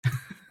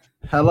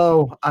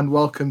Hello and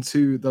welcome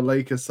to the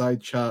Lakers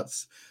Side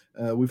Chats.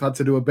 We've had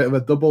to do a bit of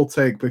a double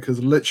take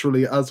because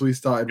literally as we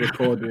started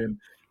recording,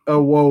 a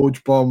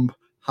Woj bomb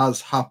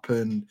has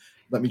happened.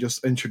 Let me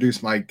just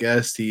introduce my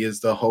guest. He is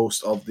the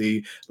host of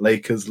the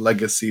Lakers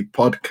Legacy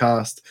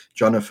podcast,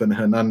 Jonathan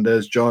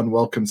Hernandez. John,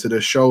 welcome to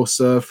the show,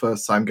 sir.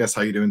 First time guest.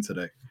 How are you doing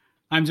today?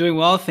 I'm doing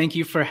well. Thank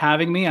you for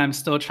having me. I'm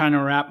still trying to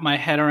wrap my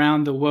head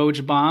around the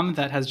Woj bomb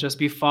that has just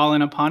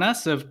befallen upon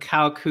us of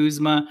Kyle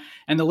Kuzma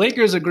and the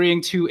Lakers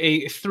agreeing to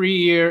a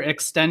 3-year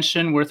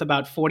extension worth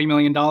about $40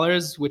 million,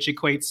 which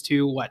equates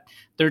to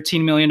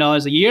 $13 million a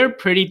year.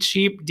 Pretty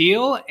cheap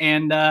deal.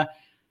 And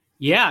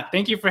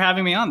thank you for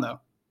having me on, though.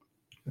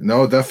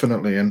 No,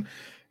 definitely. And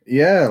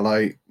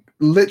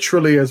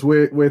literally as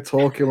we're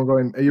talking, we're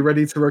going, are you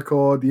ready to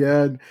record?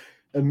 Yeah.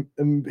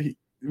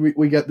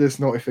 We get this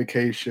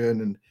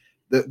notification, and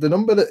the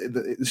number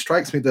that it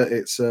strikes me that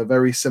it's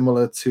very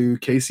similar to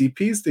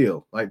KCP's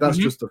deal. Like that's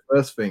just the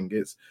first thing.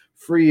 It's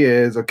 3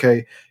 years.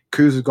 Okay,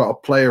 Kuz's got a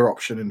player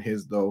option in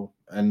his though,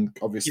 and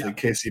obviously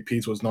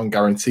KCP's was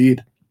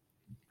non-guaranteed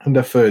in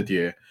the third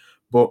year.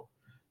 But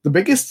the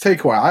biggest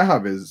takeaway I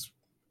have is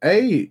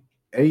you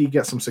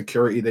get some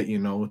security that you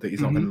know that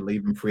he's not going to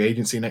leave in free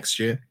agency next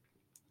year.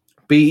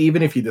 B,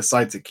 even if you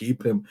decide to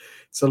keep him,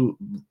 so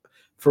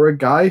for a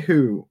guy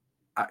who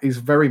is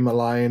very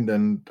maligned,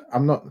 and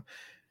I'm not.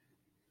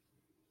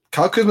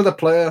 Kyle Kuzma, the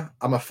player,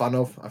 I'm a fan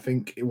of. I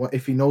think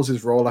if he knows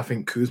his role, I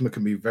think Kuzma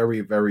can be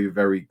very, very,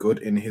 very good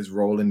in his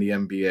role in the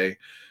NBA.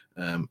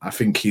 I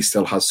think he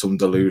still has some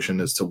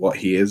delusion as to what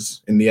he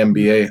is in the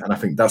NBA, and I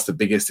think that's the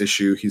biggest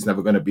issue. He's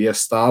never going to be a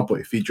star, but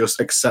if he just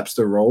accepts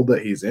the role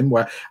that he's in,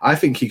 where I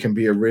think he can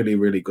be a really,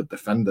 really good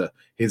defender.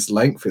 His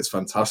length is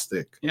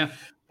fantastic. Yeah.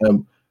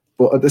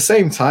 But at the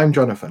same time,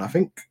 Jonathan, I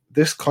think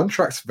this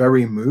contract's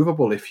very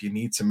movable if you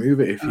need to move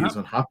it if he's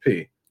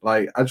unhappy.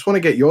 Like, I just want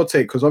to get your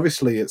take because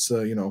obviously it's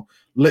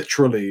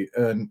literally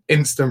an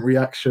instant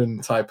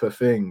reaction type of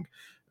thing.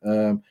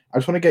 I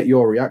just want to get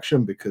your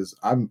reaction because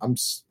I'm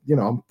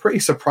pretty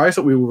surprised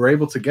that we were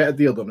able to get a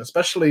deal done,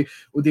 especially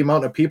with the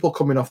amount of people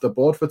coming off the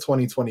board for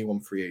 2021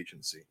 free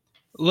agency.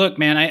 Look,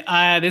 man,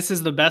 I this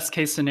is the best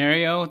case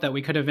scenario that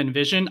we could have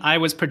envisioned. I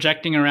was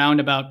projecting around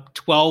about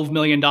 $12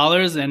 million,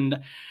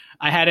 and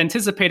I had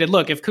anticipated,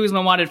 look, if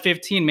Kuzma wanted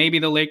 15, maybe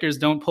the Lakers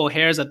don't pull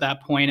hairs at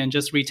that point and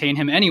just retain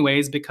him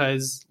anyways,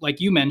 because like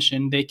you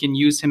mentioned, they can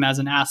use him as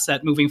an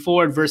asset moving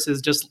forward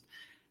versus just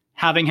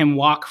having him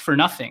walk for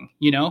nothing.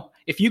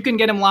 If you can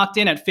get him locked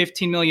in at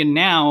 15 million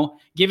now,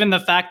 given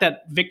the fact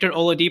that Victor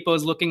Oladipo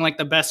is looking like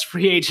the best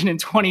free agent in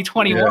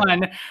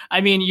 2021,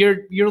 I mean,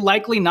 you're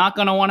likely not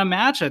going to want to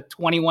match a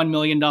 $21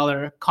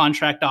 million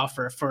contract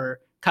offer for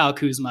Kyle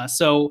Kuzma.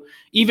 So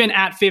even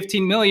at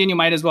 15 million, you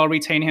might as well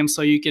retain him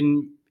so you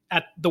can,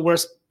 at the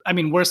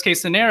worst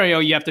case scenario,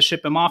 you have to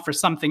ship him off for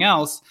something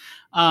else.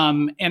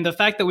 And the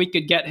fact that we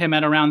could get him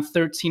at around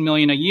 13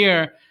 million a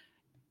year,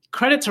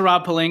 credit to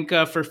Rob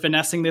Pelinka for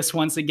finessing this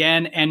once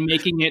again and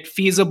making it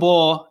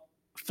feasible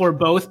for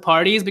both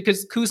parties,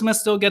 because Kuzma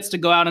still gets to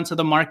go out into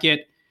the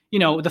market,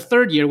 the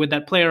third year with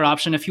that player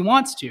option if he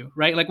wants to,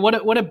 right? Like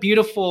what a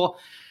beautiful,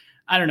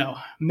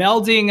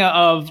 melding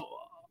of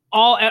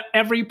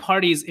every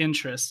party's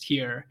interest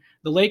here.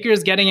 The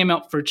Lakers getting him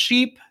up for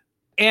cheap,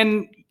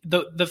 and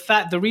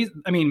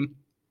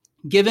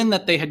given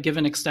that they had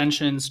given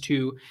extensions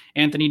to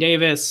Anthony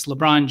Davis,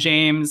 LeBron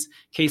James,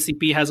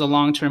 KCP has a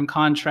long-term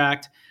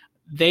contract,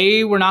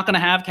 they were not going to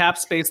have cap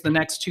space the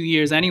next 2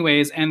 years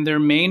anyways, and their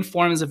main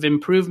forms of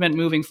improvement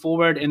moving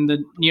forward in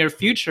the near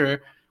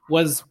future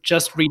was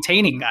just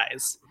retaining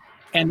guys.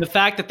 And the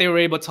fact that they were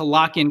able to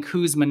lock in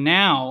Kuzma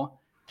now,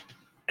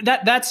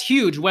 that's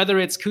huge, whether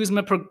it's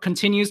Kuzma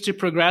continues to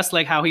progress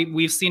like how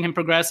we've seen him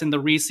progress in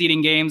the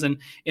reseeding games and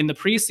in the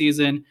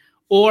preseason,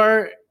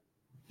 or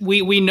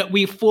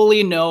we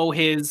fully know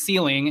his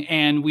ceiling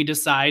and we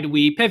decide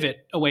we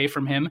pivot away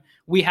from him.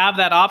 We have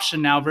that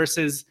option now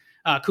versus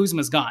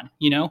Kuzma's gone,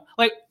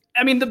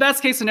 the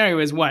best case scenario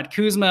is what?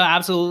 Kuzma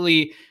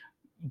absolutely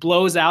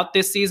blows out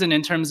this season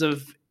in terms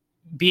of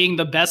being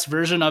the best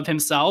version of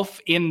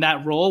himself in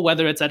that role,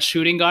 whether it's at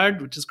shooting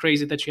guard, which is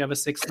crazy that you have a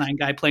 6'9"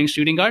 guy playing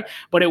shooting guard,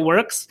 but it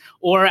works,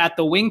 or at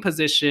the wing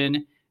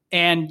position.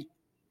 And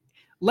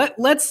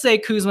let's say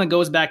Kuzma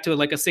goes back to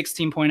like a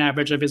 16-point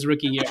average of his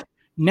rookie year.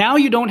 Now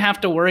you don't have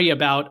to worry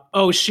about,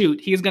 oh,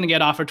 shoot, he's going to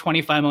get offered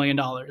 $25 million.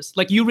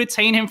 Like, you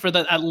retain him for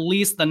at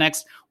least the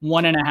next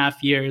 1.5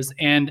 years.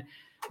 And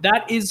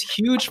that is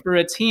huge for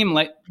a team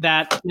like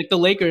the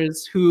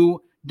Lakers,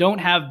 who don't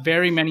have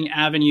very many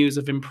avenues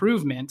of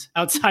improvement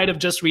outside of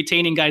just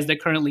retaining guys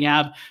that currently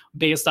have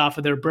based off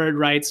of their bird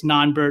rights,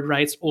 non-bird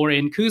rights, or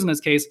in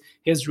Kuzma's case,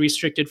 his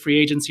restricted free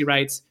agency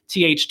rights,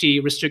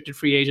 THT, restricted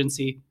free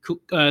agency,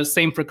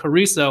 same for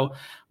Caruso.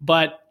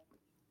 But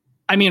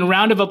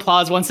round of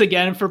applause once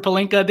again for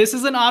Pelinka. This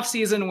is an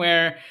offseason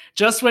where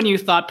just when you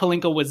thought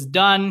Pelinka was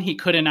done, he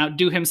couldn't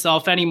outdo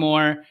himself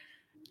anymore.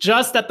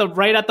 Just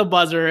right at the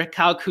buzzer,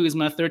 Kyle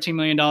Kuzma, $13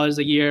 million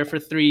a year for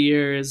 3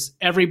 years.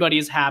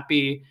 Everybody's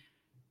happy.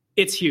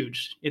 It's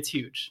huge. It's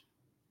huge.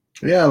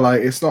 Yeah,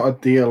 like it's not a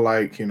deal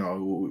like,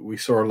 we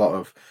saw a lot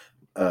of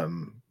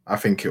I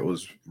think it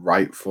was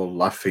rightful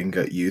laughing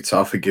at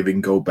Utah for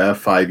giving Gobert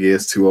 5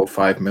 years,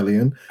 205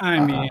 million. I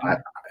I, mean,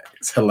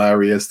 it's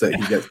hilarious that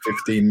he gets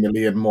 15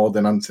 million more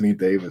than Anthony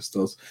Davis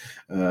does.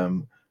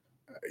 Um,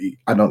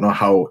 I don't know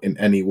how in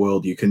any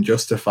world you can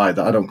justify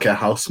that. I don't care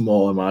how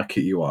small a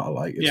market you are.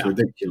 Like, it's yeah,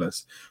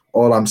 ridiculous.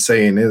 All I'm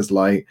saying is,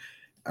 like,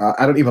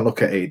 I don't even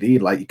look at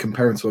AD. Like, you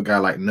compare him to a guy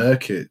like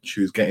Nurkic,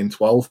 who's getting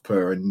 12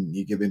 per, and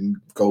you give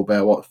him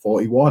Gobert, what,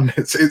 41?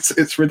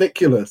 It's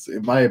ridiculous,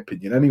 in my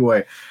opinion,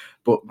 anyway.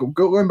 But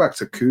going back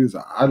to Kuz,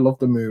 I love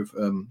the move.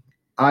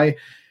 I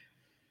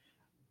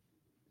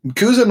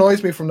Kuz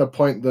annoys me from the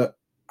point that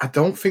I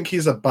don't think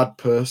he's a bad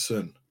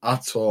person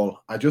at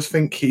all. I just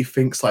think he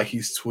thinks like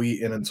he's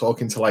tweeting and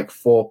talking to like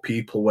four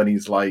people when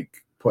he's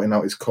like putting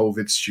out his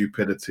COVID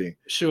stupidity.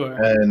 sure,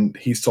 And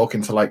he's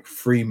talking to like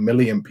 3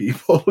 million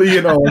people, on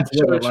Twitter.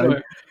 sure,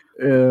 Like,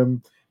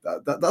 sure.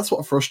 that's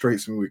what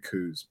frustrates me with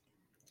Kuz.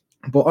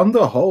 But on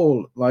the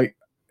whole, like,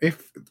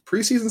 if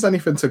preseason's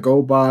anything to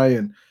go by,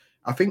 and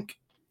I think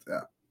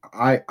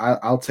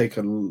I'll take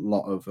a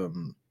lot of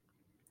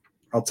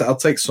I'll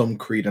take some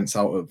credence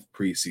out of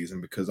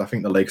preseason because I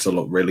think the Lakers will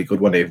look really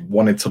good when they've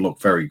wanted to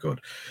look very good.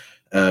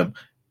 Um,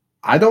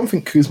 I don't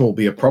think Kuzma will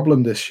be a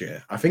problem this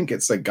year. I think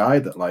it's a guy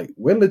that, like,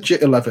 we're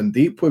legit 11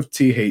 deep with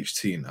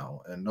THT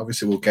now, and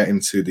obviously we'll get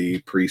into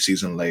the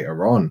preseason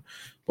later on.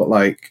 But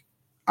like,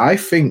 I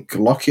think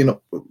locking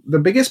up the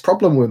biggest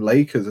problem with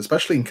Lakers,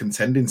 especially in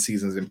contending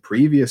seasons in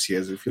previous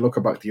years, if you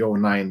look back the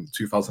 09,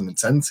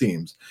 2010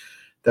 teams,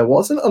 there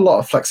wasn't a lot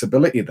of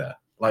flexibility there.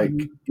 Like,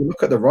 Mhm. you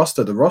look at the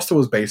roster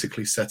was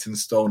basically set in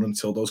stone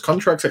until those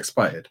contracts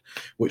expired,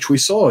 which we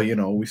saw.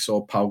 We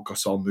saw Pau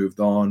Gasol moved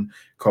on.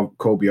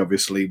 Kobe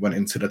obviously went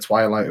into the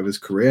twilight of his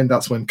career, and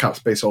that's when cap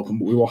space opened.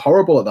 But we were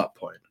horrible at that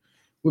point.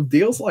 With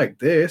deals like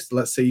this,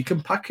 let's say you can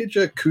package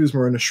a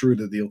Kuzma and a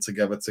Schroeder deal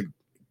together to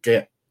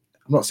get.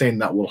 I'm not saying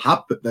that it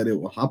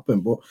will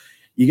happen, but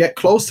you get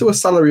close to a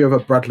salary of a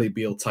Bradley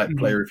Beal type Mhm.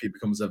 player if he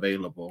becomes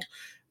available.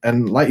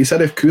 And like you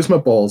said, if Kuzma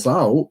balls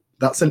out,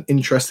 that's an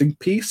interesting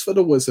piece for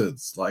the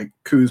Wizards. Like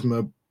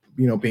Kuzma,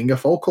 being a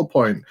focal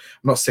point. I'm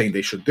not saying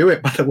they should do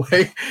it, by the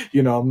way.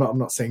 I'm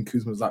not saying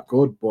Kuzma's that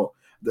good, but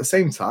at the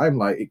same time,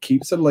 like, it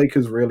keeps the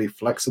Lakers really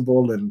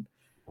flexible, and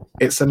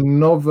it's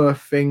another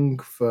thing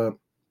for,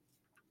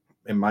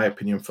 in my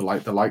opinion, for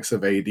like the likes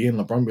of AD and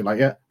LeBron, be like,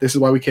 yeah, this is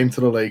why we came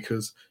to the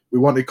Lakers. We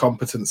wanted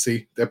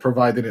competency. They're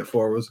providing it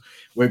for us.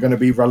 We're going to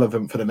be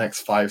relevant for the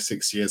next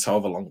 5-6 years,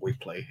 however long we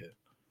play here.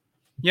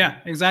 Yeah,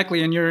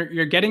 exactly. And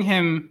you're getting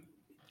him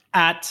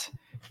at,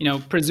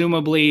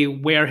 presumably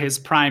where his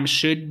prime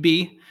should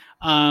be.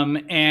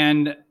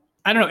 And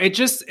I don't know, it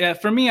just,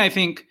 for me, I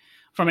think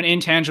from an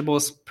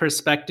intangibles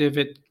perspective,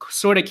 it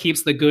sort of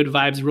keeps the good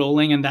vibes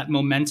rolling and that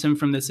momentum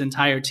from this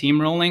entire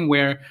team rolling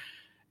where,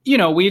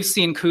 we've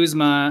seen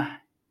Kuzma,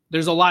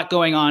 there's a lot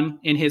going on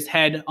in his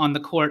head, on the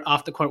court,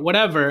 off the court,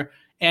 whatever.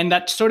 And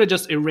that sort of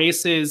just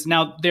erases.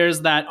 Now,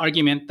 there's that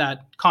argument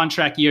that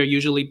contract year,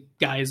 usually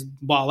guys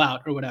ball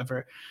out or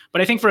whatever.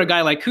 But I think for a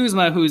guy like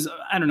Kuzma, who's,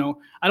 I don't know,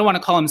 I don't want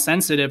to call him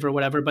sensitive or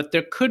whatever, but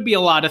there could be a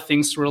lot of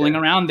things swirling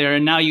around there.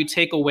 And now you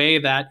take away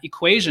that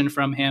equation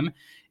from him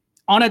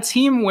on a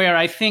team where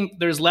I think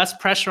there's less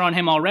pressure on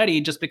him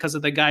already just because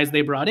of the guys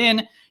they brought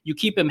in. You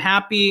keep him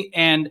happy.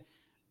 And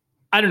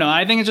I don't know.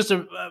 I think it's just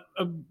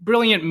a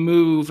brilliant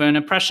move and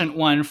a prescient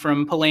one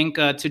from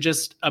Pelinka to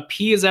just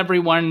appease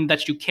everyone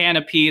that you can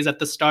appease at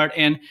the start.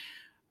 And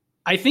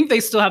I think they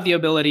still have the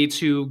ability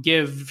to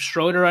give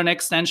Schroeder an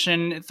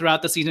extension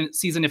throughout the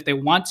season if they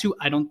want to.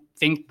 I don't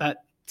think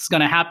that's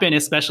going to happen,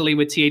 especially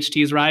with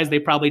THT's rise. They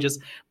probably just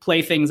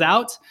play things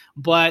out.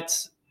 But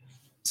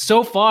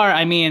so far,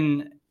 I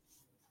mean,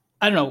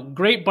 I don't know,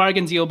 great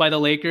bargain deal by the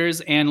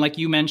Lakers. And like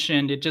you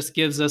mentioned, it just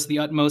gives us the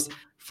utmost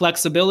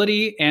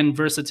flexibility and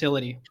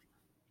versatility.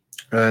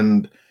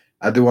 And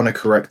I do want to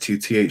correct you.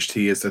 THT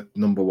is the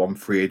number one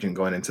free agent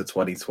going into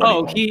 2021.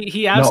 Oh,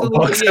 he Not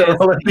absolutely is.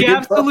 He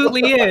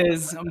absolutely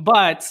is.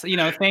 But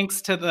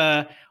thanks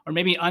to or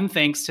maybe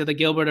unthanks to the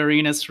Gilbert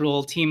Arenas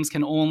rule, teams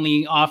can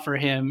only offer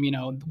him,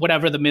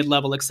 whatever the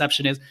mid-level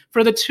exception is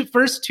for the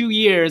first 2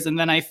 years, and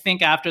then I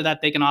think after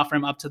that they can offer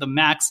him up to the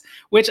max.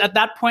 Which at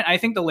that point, I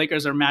think the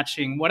Lakers are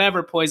matching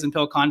whatever poison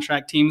pill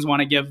contract teams want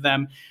to give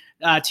them.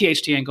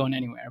 THT ain't going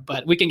anywhere,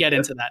 but we can get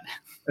into that.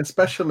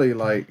 Especially,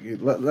 like,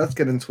 let's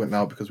get into it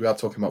now because we are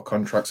talking about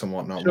contracts and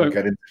whatnot. Sure. We'll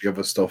get into the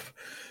other stuff.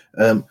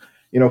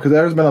 Because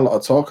there has been a lot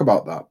of talk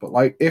about that. But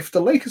like, if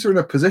the Lakers are in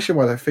a position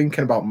where they're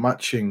thinking about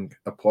matching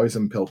a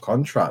poison pill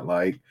contract,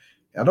 like,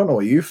 I don't know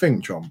what you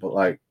think, John, but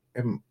like,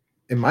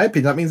 in my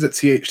opinion, that means that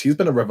THT's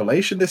been a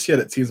revelation this year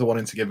that teams are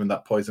wanting to give him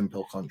that poison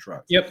pill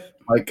contract. Yep.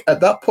 Like,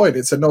 at that point,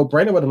 it's a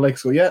no-brainer where the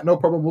Lakers go, yeah, no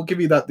problem, we'll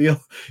give you that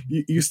deal.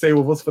 You stay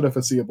with us for the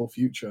foreseeable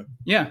future.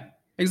 Yeah.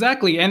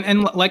 Exactly.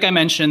 And like I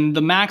mentioned,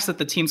 the max that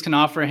the teams can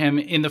offer him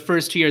in the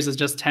first 2 years is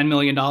just $10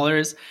 million.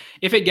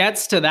 If it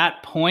gets to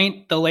that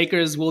point, the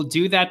Lakers will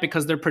do that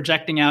because they're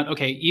projecting out,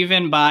 okay,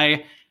 even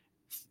by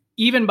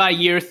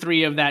year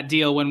 3 of that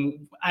deal,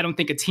 when I don't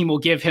think a team will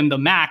give him the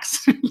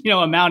max,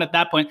 amount at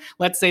that point.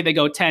 Let's say they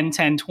go 10,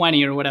 10,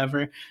 20 or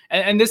whatever.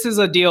 And this is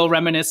a deal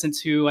reminiscent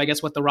to, I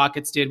guess, what the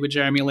Rockets did with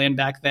Jeremy Lin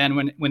back then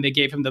when they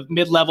gave him the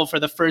mid-level for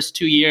the first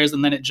 2 years,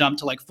 and then it jumped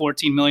to like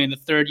 $14 million the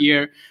third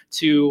year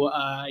to,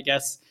 I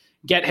guess,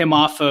 get him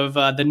off of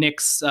the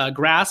Knicks'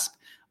 grasp.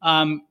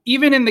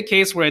 Even in the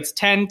case where it's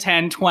 10,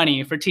 10,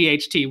 20 for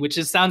THT,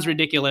 which sounds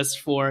ridiculous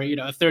for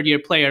a third-year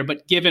player,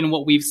 but given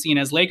what we've seen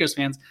as Lakers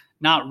fans,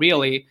 not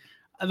really.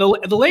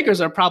 The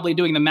Lakers are probably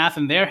doing the math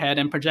in their head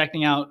and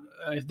projecting out,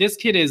 if this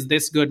kid is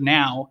this good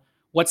now,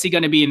 what's he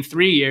going to be in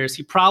 3 years?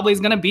 He probably is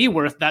going to be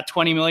worth that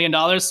 $20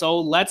 million. So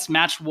let's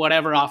match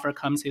whatever offer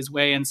comes his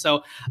way. And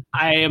so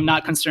I am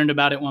not concerned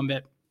about it one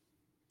bit.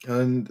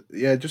 And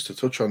yeah, just to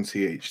touch on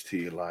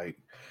THT,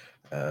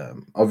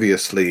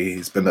 obviously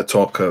he's been the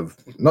talk of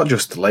not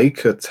just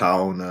Laker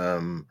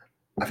town.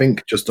 I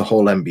think just the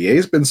whole NBA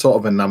has been sort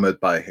of enamored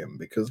by him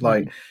because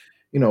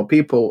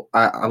people,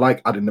 I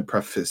like adding the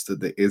preface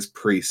that it is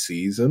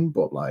preseason,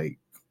 but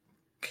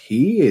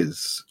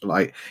he's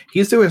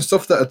doing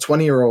stuff that a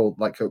 20-year-old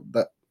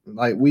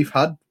we've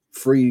had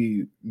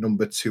 3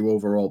 number 2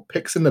 overall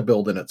picks in the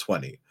building at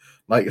 20.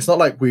 It's not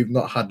like we've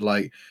not had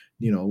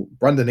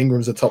Brandon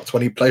Ingram's a top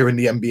 20 player in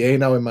the NBA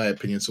now, in my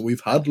opinion. So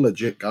we've had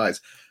legit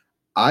guys.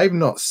 I've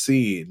not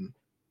seen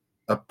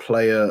a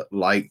player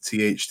like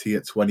THT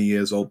at 20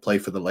 years old play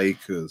for the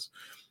Lakers.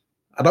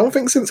 I don't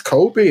think since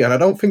Kobe, and I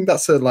don't think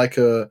that's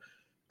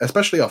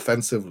especially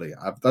offensively,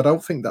 I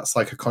don't think that's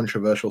a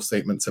controversial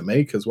statement to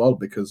make as well,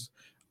 because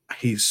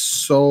he's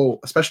so,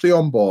 especially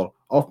on ball,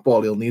 off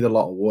ball, he'll need a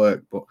lot of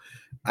work, but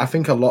I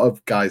think a lot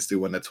of guys do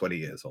when they're 20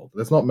 years old.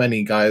 There's not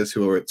many guys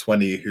who are at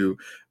 20 who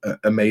are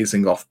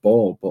amazing off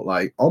ball,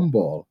 but on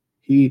ball,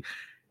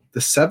 the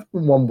 7'1"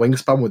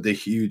 wingspan with the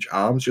huge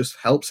arms just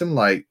helps him.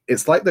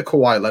 It's like the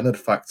Kawhi Leonard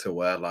factor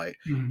where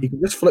he can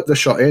just flip the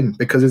shot in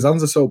because his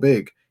hands are so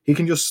big. He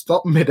can just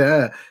stop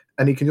midair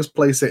and he can just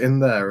place it in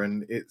there.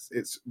 And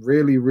it's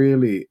really,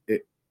 really,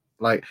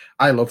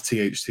 I love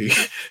THT,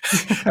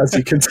 as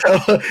you can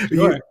tell.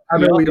 Sure. I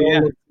know we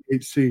all love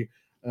THT,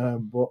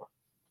 but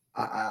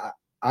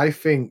I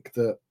think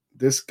that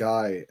this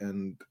guy,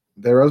 and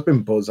there has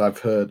been buzz I've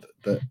heard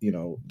that,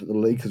 the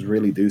Lakers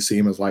really do see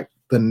him as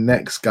the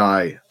next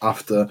guy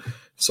after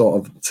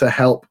sort of to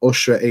help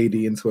usher AD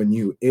into a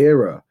new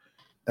era.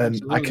 And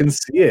absolutely. I can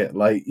see it.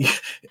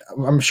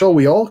 I'm sure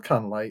we all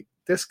can.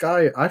 This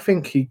guy, I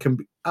think he can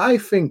be, I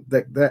think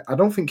that I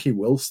don't think he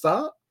will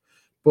start,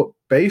 but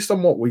based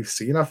on what we've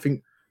seen, I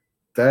think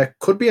there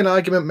could be an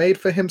argument made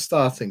for him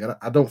starting. And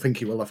I don't think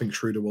he will. I think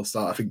Schroeder will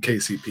start. I think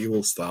KCP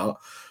will start.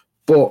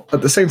 But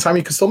at the same time,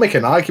 you can still make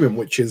an argument,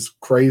 which is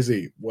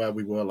crazy where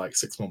we were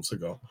 6 months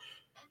ago.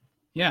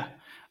 Yeah.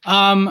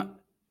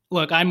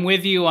 Look, I'm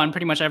with you on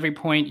pretty much every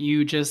point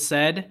you just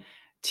said.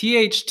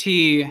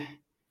 THT,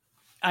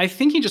 I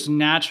think he just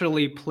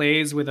naturally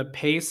plays with a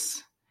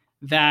pace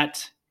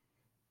that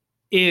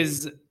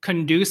is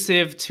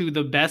conducive to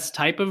the best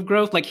type of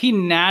growth. He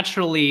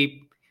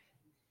naturally,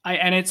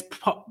 and it's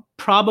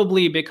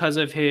probably because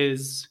of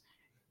his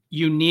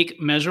unique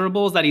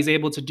measurables that he's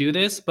able to do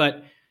this,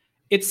 but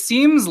it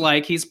seems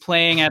like he's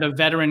playing at a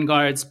veteran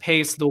guard's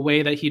pace, the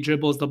way that he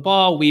dribbles the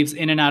ball, weaves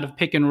in and out of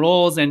pick and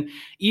rolls. And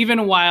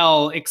even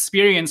while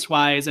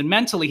experience-wise and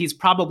mentally, he's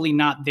probably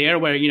not there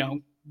where,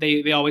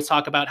 they always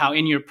talk about how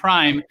in your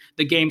prime,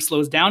 the game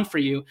slows down for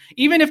you.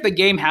 Even if the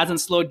game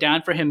hasn't slowed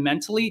down for him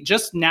mentally,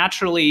 just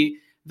naturally,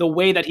 the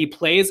way that he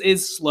plays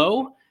is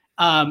slow.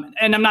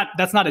 And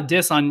that's not a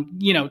diss on,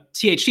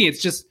 THT.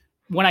 It's just,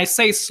 when I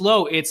say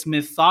slow, it's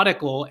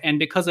methodical. And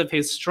because of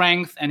his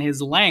strength and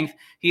his length,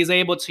 he's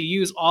able to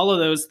use all of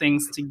those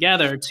things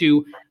together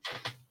to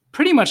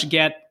pretty much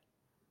get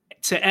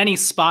to any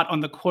spot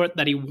on the court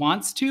that he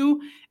wants to.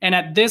 And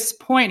at this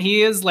point,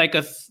 he is like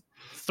a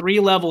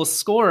 3-level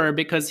scorer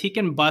because he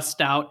can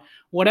bust out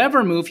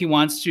whatever move he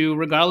wants to,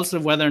 regardless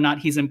of whether or not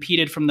he's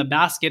impeded from the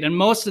basket. And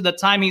most of the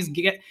time, he's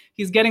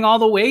getting all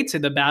the way to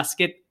the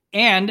basket.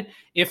 And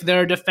if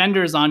there are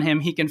defenders on him,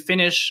 he can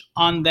finish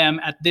on them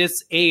at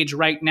this age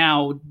right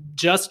now,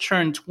 just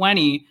turned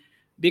 20,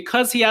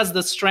 because he has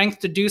the strength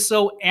to do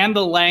so and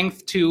the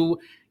length to,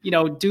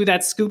 do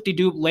that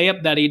scoop-de-doop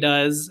layup that he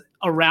does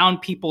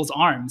around people's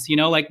arms.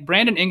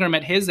 Brandon Ingram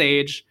at his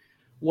age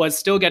was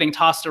still getting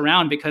tossed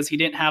around because he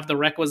didn't have the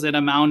requisite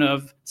amount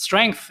of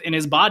strength in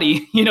his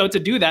body, to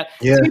do that.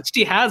 Yeah.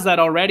 THT has that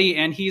already,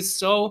 and he's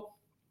so,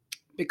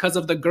 because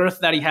of the girth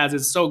that he has,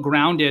 is so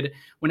grounded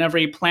whenever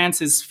he plants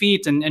his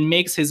feet and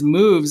makes his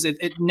moves.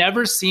 It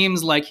never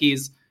seems like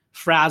he's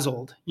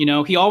frazzled.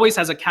 He always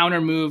has a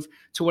counter move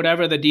to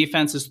whatever the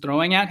defense is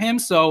throwing at him.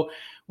 So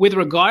with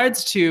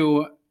regards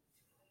to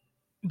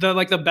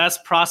the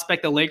best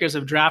prospect the Lakers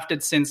have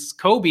drafted since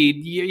Kobe,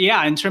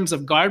 yeah, in terms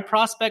of guard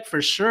prospect,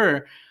 for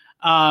sure.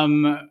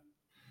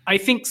 I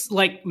think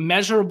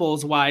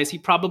measurables wise, he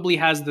probably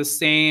has the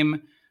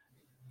same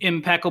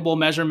impeccable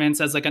measurements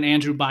as an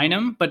Andrew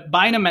Bynum, but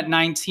Bynum at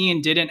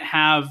 19 didn't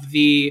have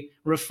the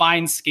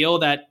refined skill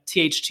that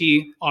THT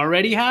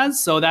already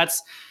has. So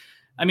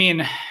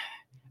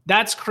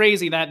That's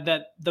crazy that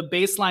the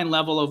baseline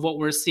level of what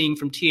we're seeing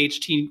from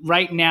THT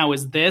right now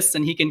is this,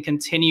 and he can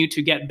continue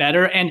to get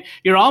better. And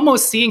you're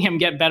almost seeing him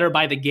get better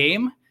by the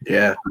game.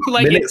 Yeah,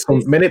 like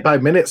minute by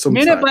minute,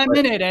 sometimes. Minute by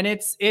minute, and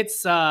it's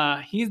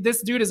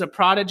this dude is a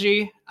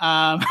prodigy.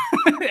 And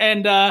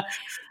I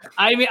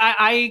mean,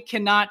 I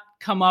cannot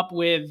come up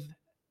with.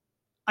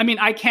 I mean,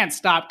 I can't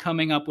stop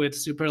coming up with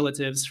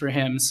superlatives for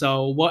him.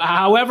 So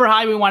however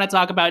high we want to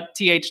talk about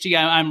THT,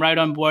 I'm right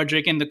on board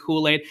drinking the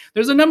Kool-Aid.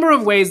 There's a number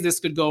of ways this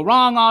could go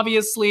wrong,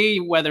 obviously,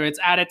 whether it's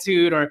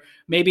attitude or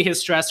maybe his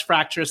stress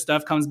fracture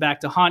stuff comes back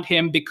to haunt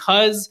him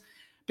because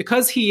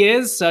he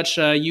is such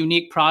a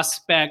unique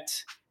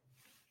prospect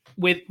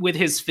with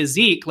his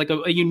physique, like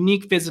a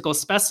unique physical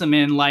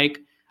specimen, like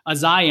a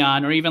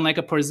Zion or even like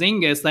a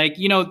Porzingis. Like,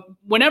 you know,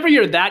 whenever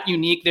you're that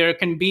unique, there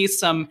can be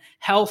some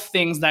health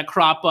things that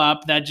crop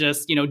up that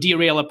just, you know,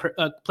 derail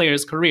a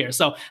player's career.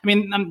 So, I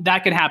mean,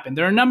 that could happen.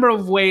 There are a number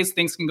of ways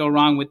things can go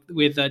wrong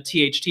with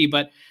THT,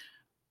 but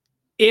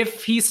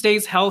if he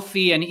stays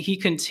healthy and he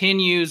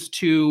continues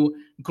to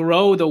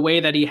grow the way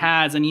that he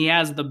has, and he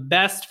has the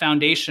best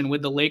foundation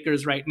with the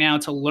Lakers right now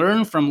to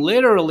learn from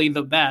literally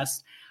the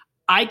best,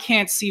 I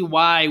can't see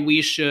why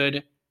we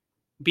should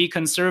be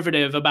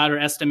conservative about our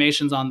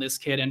estimations on this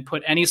kid and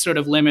put any sort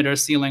of limit or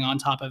ceiling on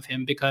top of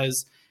him,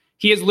 because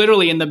he is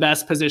literally in the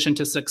best position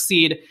to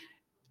succeed,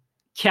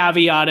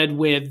 caveated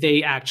with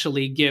they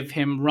actually give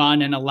him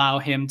run and allow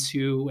him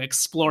to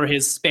explore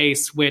his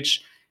space,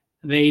 which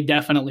they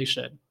definitely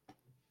should.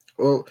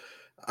 Well,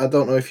 I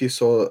don't know if you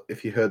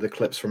heard the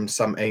clips from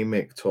Sam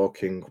Amick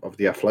talking of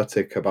The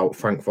Athletic about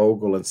Frank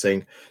Vogel and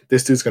saying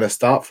this dude's going to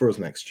start for us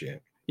next year.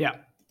 Yeah.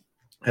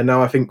 And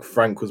now I think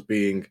Frank was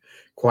being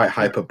quite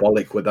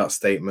hyperbolic with that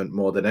statement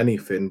more than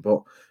anything.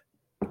 But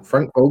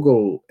Frank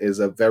Vogel is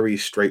a very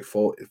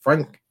straightforward.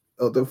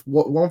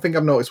 One thing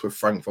I've noticed with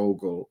Frank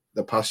Vogel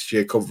the past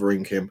year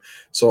covering him,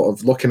 sort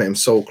of looking at him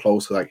so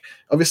close, like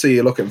obviously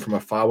you look at him from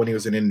afar when he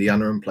was in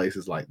Indiana and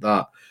places like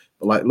that.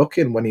 But like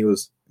looking when he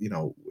was, you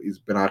know, he's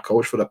been our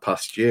coach for the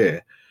past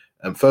year.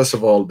 And first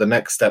of all, the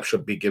next step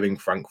should be giving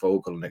Frank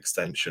Vogel an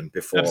extension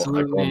before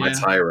I go on my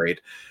tirade.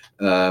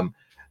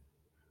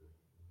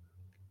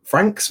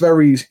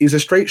 He's a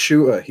straight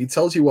shooter. He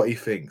tells you what he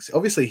thinks.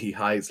 Obviously, he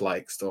hides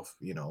like stuff,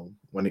 you know,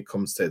 when it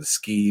comes to the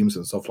schemes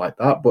and stuff like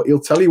that, but he'll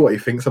tell you what he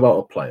thinks about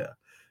a player.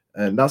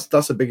 And that's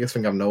the biggest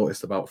thing I've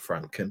noticed about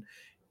Frank. And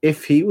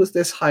if he was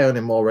this high on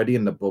him already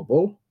in the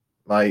bubble,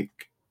 like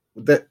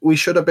that, we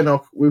should have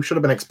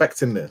been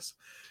expecting this.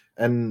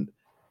 And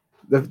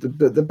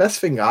the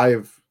best thing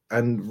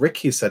and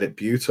Ricky said it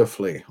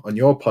beautifully on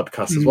your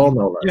podcast as well,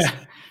 no less.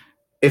 Yeah.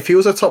 If he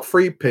was a top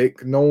 3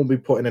 pick, no one would be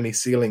putting any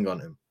ceiling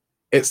on him.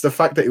 It's the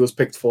fact that he was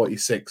picked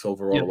 46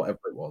 overall, or whatever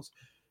it was.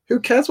 Who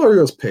cares where he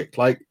was picked?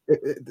 Like,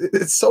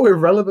 it's so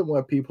irrelevant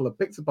where people are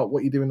picked about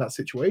what you do in that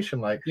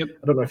situation. Like, I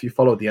don't know if you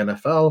follow the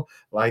NFL.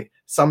 Like,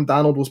 Sam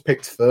Darnold was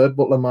picked 3rd,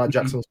 but Lamar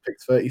Jackson was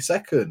picked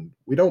 32nd.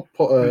 We don't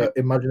put an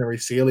imaginary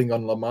ceiling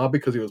on Lamar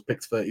because he was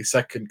picked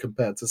 32nd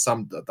compared to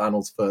Sam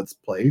Darnold's 3rd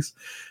place.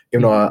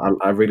 Even though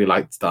I really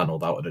liked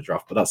Darnold out of the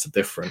draft, but that's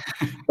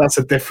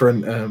a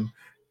different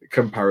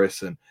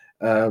comparison.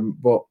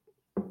 But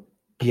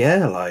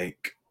yeah,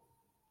 like.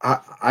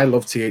 I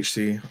love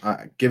THT.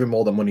 Give him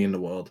all the money in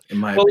the world, in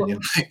my opinion.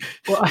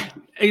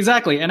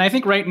 Exactly. And I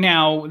think right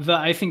now,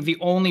 the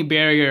only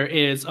barrier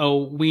is,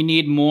 we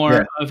need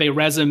more of a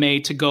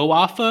resume to go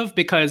off of,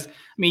 because, I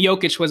mean,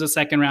 Jokic was a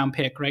 2nd-round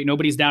pick, right?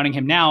 Nobody's doubting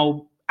him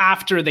now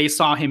after they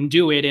saw him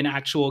do it in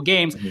actual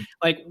games. Mm-hmm.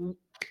 Like,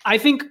 I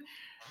think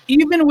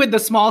even with the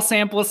small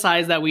sample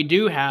size that we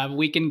do have,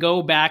 we can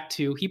go back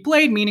to, he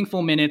played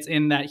meaningful minutes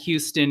in that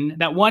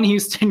one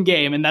Houston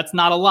game, and that's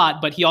not a lot,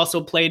 but he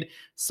also played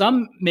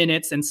some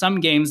minutes and some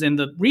games in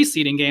the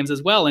reseeding games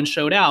as well and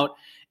showed out.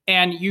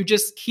 And you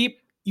just keep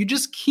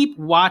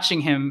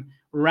watching him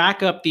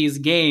rack up these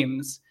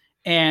games,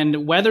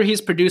 and whether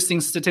he's producing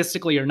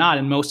statistically or not,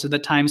 and most of the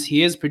times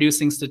he is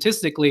producing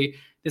statistically,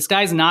 this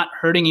guy's not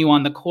hurting you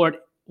on the court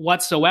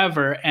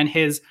whatsoever, and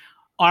his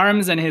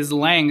arms and his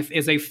length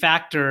is a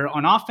factor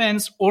on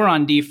offense or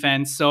on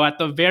defense. So at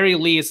the very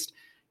least,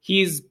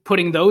 he's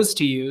putting those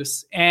to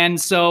use. And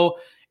so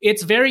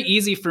it's very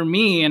easy for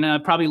me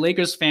and probably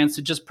Lakers fans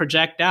to just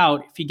project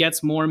out, if he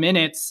gets more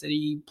minutes,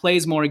 he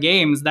plays more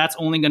games, that's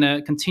only going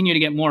to continue to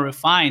get more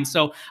refined.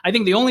 So I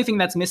think the only thing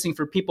that's missing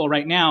for people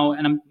right now,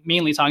 and I'm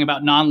mainly talking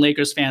about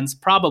non-Lakers fans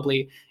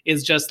probably,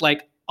 is just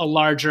like a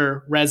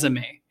larger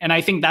resume. And I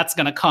think that's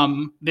going to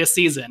come this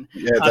season.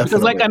 Yeah,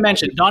 because like I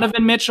mentioned,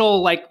 Donovan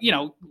Mitchell, like, you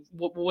know,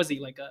 what was he,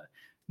 like a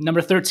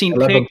number 13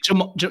 pick?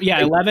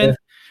 11th.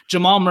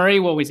 Jamal Murray,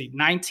 what was he,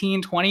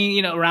 19, 20,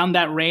 you know, around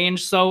that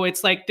range. So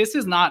it's like, this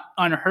is not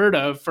unheard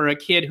of for a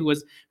kid who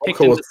was picked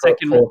in the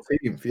 2nd.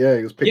 14th. Yeah,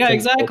 he was picked. Yeah,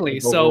 exactly.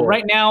 So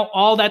right now,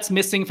 all that's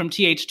missing from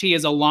THT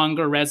is a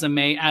longer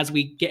resume as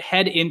we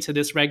head into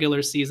this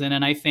regular season.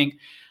 And I think,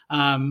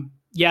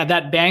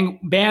 that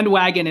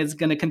bandwagon is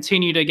going to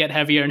continue to get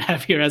heavier and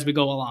heavier as we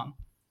go along.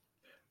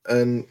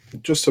 And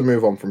just to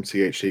move on from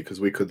THT, because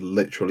we could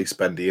literally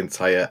spend the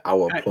entire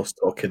hour plus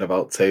talking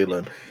about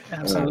Taylor.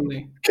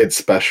 Absolutely. Kids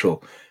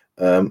special.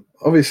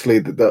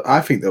 Obviously,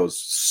 I think there was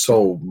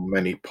so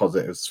many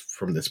positives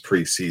from this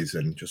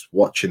preseason. Just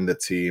watching the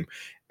team.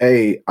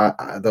 I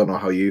don't know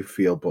how you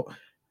feel, but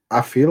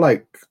I feel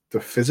like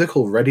the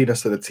physical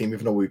readiness of the team,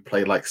 even though we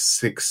played like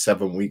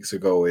 6-7 weeks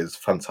ago, is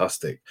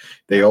fantastic.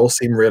 They all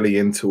seem really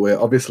into it.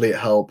 Obviously, it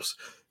helps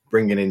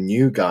bringing in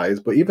new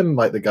guys, but even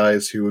like the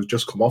guys who have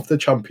just come off the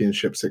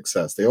championship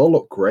success, they all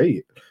look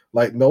great.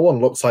 Like no one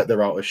looks like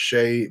they're out of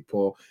shape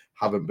or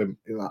haven't been.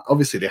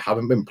 Obviously, they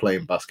haven't been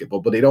playing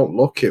basketball, but they don't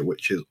look it,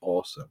 which is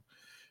awesome.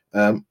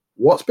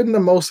 What's been the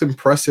most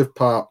impressive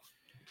part?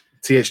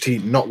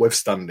 THT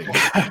notwithstanding,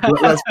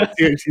 let's put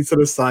THT to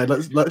the side.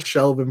 Let's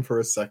shelve him for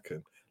a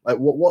second. Like,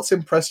 what's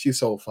impressed you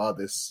so far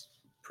this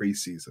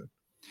preseason?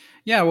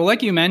 Yeah, well,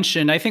 like you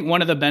mentioned, I think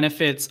one of the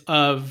benefits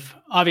of,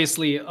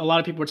 obviously, a lot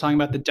of people were talking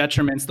about the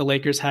detriments the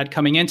Lakers had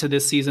coming into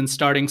this season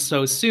starting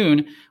so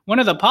soon. One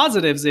of the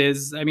positives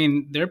is, I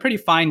mean, they're pretty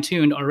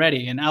fine-tuned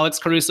already. And Alex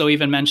Caruso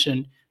even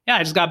mentioned, yeah,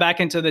 I just got back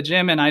into the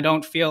gym and I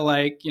don't feel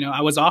like,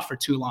 I was off for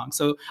too long.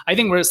 So I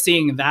think we're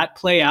seeing that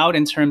play out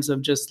in terms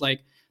of just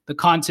like the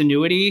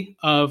continuity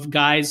of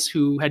guys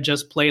who had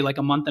just played like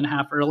a month and a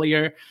half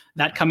earlier,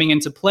 that coming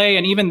into play.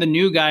 And even the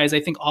new guys,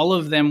 I think all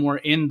of them were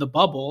in the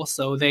bubble.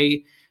 So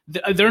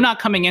they're not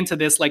coming into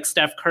this like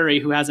Steph Curry,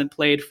 who hasn't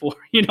played for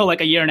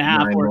like a year and a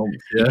half, 9 or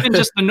months,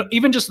 yeah.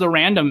 even just the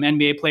random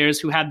NBA players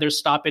who had their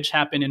stoppage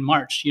happen in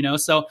March.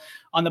 So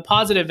on the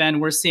positive end,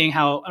 we're seeing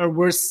how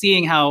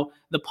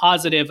the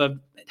positive of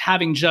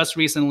having just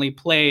recently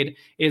played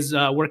is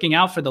working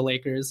out for the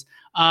Lakers.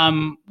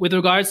 With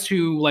regards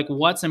to like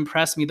what's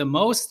impressed me the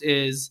most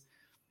is,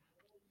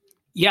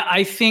 yeah,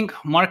 I think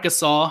Marc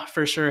Gasol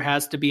for sure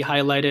has to be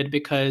highlighted,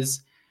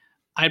 because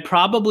I'd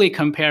probably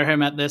compare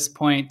him at this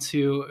point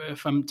to,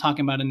 if I'm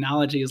talking about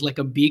analogies, like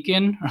a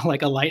beacon or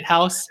like a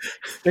lighthouse,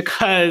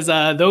 because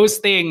those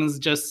things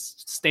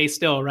just stay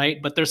still,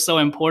 right? But they're so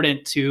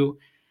important to,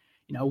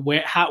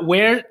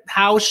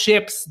 how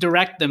ships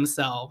direct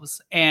themselves.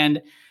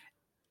 And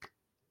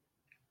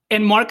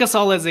Marc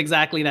Gasol is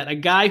exactly that, a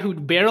guy who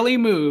barely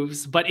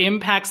moves but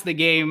impacts the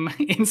game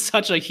in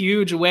such a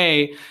huge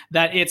way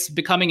that it's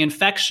becoming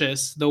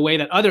infectious, the way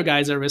that other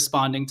guys are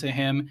responding to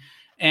him.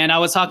 And I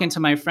was talking to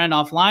my friend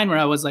offline where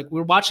I was like,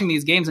 we're watching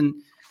these games, and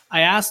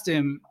I asked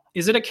him,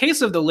 is it a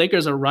case of the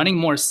Lakers are running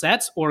more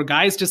sets, or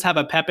guys just have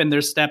a pep in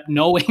their step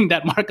knowing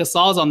that Marc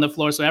Gasol's on the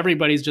floor, so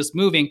everybody's just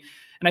moving?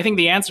 And I think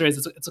the answer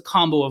is it's a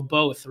combo of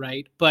both,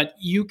 right? But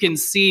you can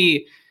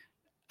see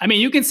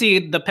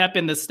the pep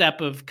in the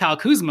step of Kyle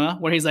Kuzma,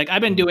 where he's like,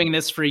 I've been doing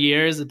this for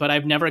years, but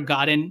I've never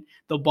gotten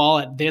the ball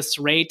at this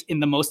rate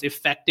in the most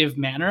effective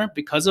manner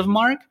because of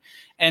Marc.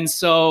 And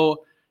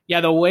so,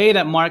 yeah, the way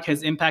that Marc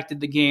has impacted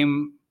the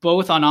game,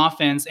 both on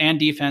offense and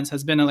defense,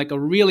 has been like a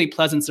really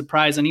pleasant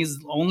surprise. And he's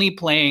only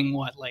playing,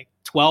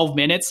 12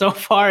 minutes so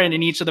far in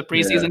each of the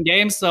preseason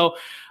games. So,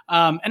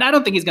 and I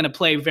don't think he's going to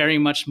play very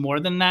much more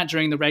than that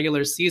during the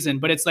regular season,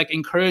 but it's like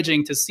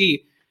encouraging to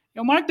see.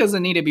 Marc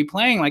doesn't need to be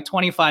playing like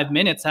 25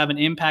 minutes to have an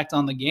impact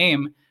on the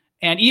game.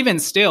 And even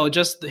still,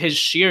 just his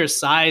sheer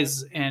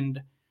size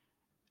and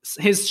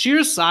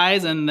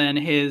then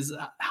his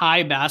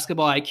high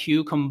basketball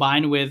IQ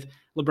combined with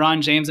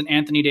LeBron James and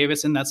Anthony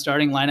Davis in that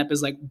starting lineup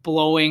is like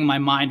blowing my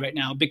mind right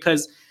now,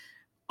 because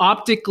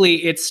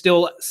optically it's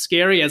still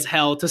scary as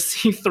hell to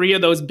see three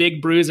of those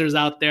big bruisers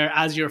out there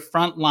as your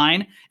front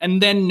line, and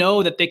then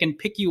know that they can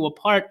pick you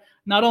apart,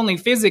 not only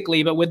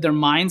physically, but with their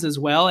minds as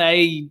well.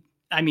 I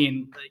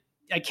mean,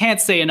 I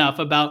can't say enough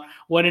about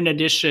what an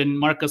addition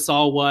Marc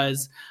Gasol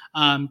was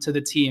to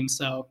the team.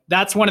 So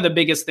that's one of the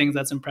biggest things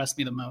that's impressed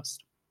me the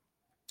most.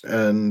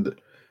 And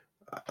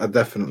I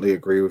definitely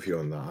agree with you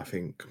on that. I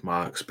think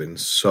Marc's been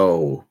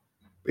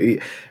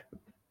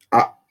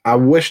I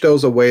wish there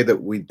was a way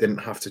that we didn't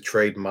have to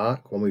trade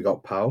Marc when we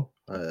got Powell.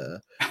 I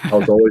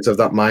was always of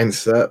that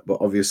mindset, but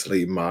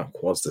obviously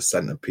Marc was the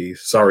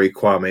centerpiece. Sorry,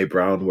 Kwame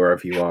Brown,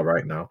 wherever you are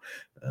right now.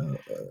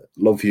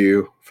 Love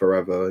you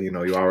forever.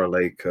 You are a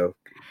Laker,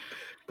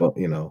 but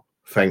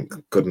thank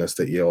goodness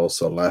that you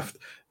also left.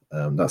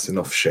 That's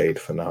enough shade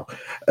for now.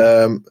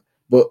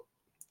 But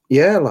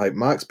yeah, like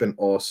Marc's been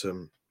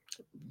awesome.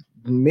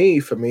 For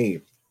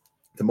me,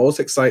 the most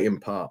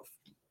exciting part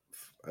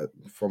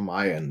from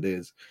my end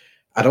is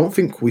I don't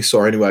think we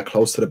saw anywhere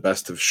close to the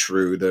best of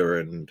Schroeder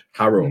and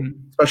Harrell,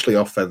 especially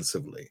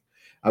offensively.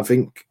 I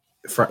think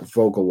Frank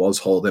Vogel was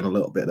holding a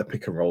little bit of the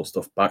pick and roll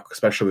stuff back,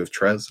 especially with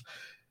Trez.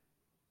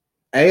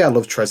 I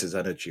love Trez's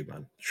energy,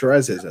 man.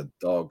 Trez is a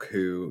dog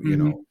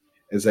who,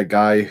 is a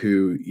guy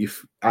who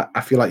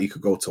I feel like you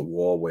could go to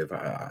war with.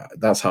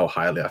 That's how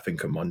highly I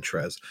think of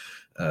Montrez.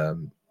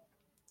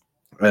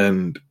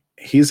 And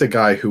he's a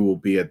guy who will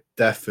be a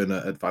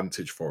definite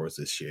advantage for us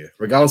this year.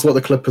 Regardless of what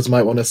the Clippers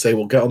might want to say,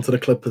 we'll get onto the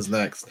Clippers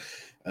next.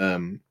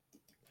 And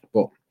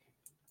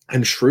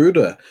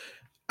Schroeder,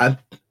 I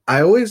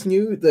always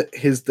knew that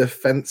his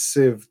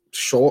defensive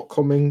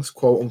shortcomings,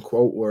 quote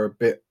unquote, were a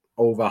bit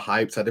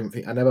overhyped.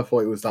 I never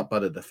thought he was that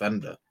bad a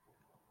defender.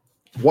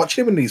 Watch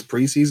him in these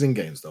preseason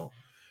games, though.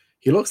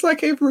 He looks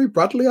like Avery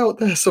Bradley out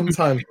there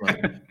sometimes,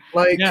 man.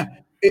 Like, Yeah,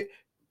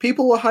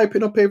 people were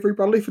hyping up Avery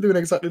Bradley for doing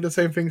exactly the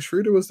same thing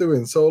Schroeder was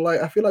doing. So, like,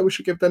 I feel like we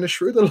should give Dennis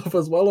Schroeder love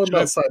as well on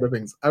that side of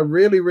things. I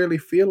really, really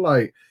feel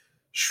like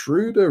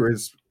Schroeder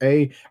is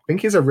I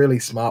think he's a really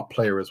smart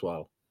player as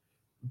well.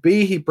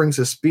 B, he brings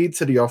a speed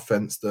to the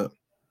offense that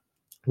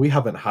we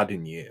haven't had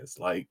in years.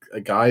 Like,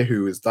 a guy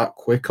who is that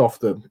quick off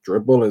the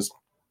dribble is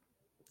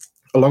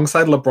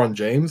alongside LeBron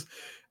James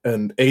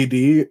and AD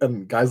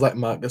and guys like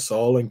Marc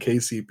Gasol and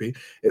KCP.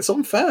 It's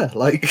unfair.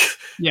 Like,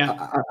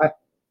 yeah.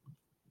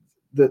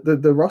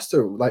 the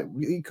roster, like,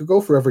 you could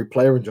go for every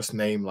player and just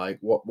name like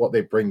what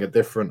they bring a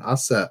different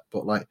asset,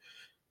 but like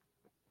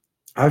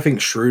I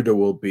think Schroeder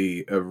will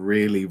be a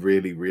really,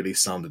 really, really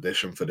sound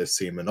addition for this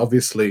team. And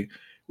obviously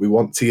we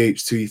want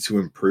THT to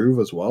improve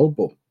as well,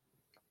 but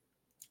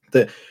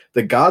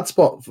the guard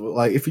spot,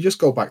 like if you just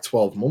go back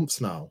 12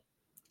 months now,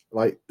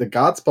 like the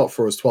guard spot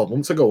for us 12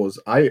 months ago was,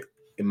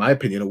 in my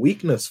opinion, a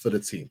weakness for the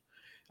team.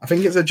 I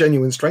think it's a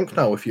genuine strength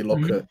now if you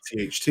look at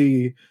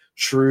THT,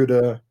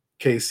 Schroeder,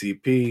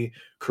 KCP,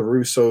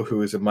 Caruso,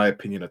 who is, in my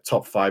opinion, a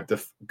top 5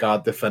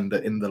 guard defender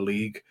in the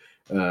league.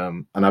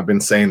 And I've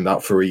been saying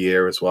that for a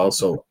year as well.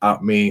 So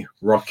at me,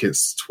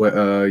 Rockets,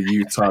 Twitter,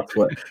 Utah,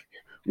 Twitter,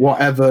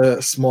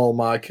 whatever small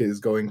market is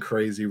going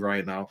crazy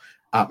right now,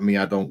 at me,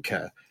 I don't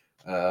care.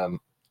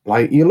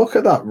 Like, you look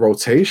at that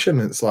rotation,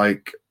 it's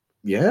like,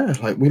 yeah,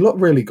 like we look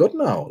really good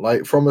now.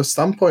 Like from a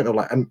standpoint of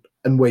like,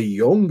 and we're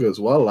young as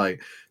well.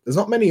 Like there's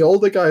not many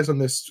older guys on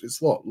this. It's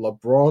what,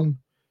 LeBron,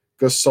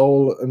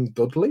 Gasol, and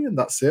Dudley, and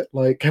that's it.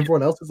 Like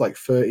everyone else is like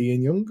 30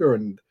 and younger,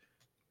 and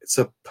it's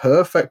a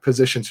perfect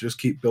position to just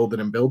keep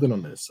building and building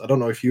on this. I don't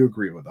know if you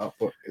agree with that,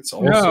 but it's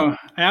awesome. No,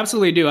 I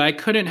absolutely do. I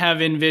couldn't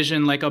have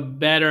envisioned like a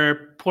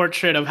better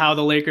portrait of how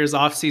the Lakers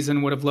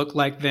offseason would have looked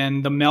like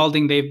than the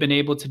melding they've been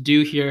able to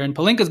do here. And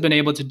Pelinka's been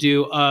able to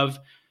do of,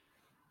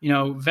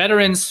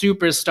 veteran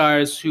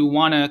superstars who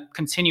want to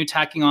continue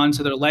tacking on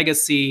to their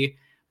legacy,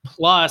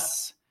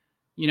 plus,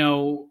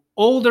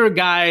 older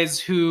guys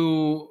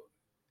who,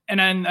 and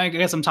then I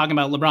guess I'm talking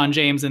about LeBron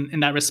James in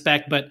that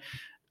respect, but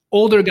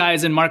older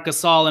guys in Marc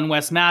Gasol and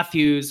Wes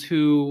Matthews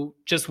who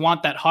just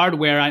want that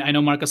hardware. I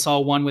know Marc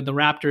Gasol won with the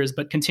Raptors,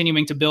 but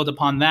continuing to build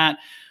upon that,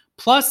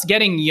 plus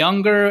getting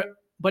younger,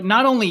 but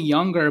not only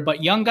younger,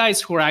 but young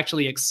guys who are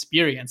actually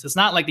experienced. It's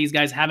not like these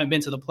guys haven't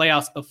been to the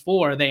playoffs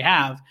before. They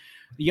have.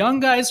 Young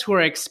guys who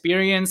are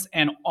experienced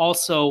and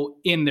also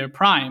in their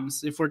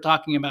primes. If we're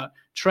talking about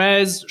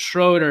Trez,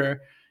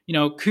 Schroeder,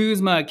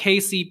 Kuzma,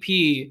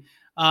 KCP,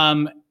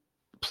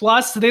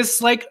 plus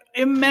this like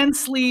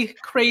immensely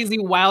crazy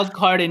wild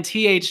card in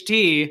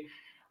THT,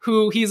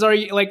 who he's our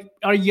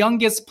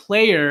youngest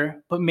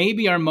player, but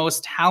maybe our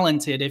most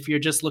talented if you're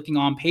just looking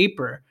on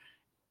paper.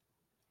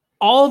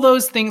 All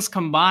those things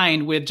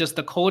combined with just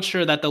the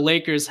culture that the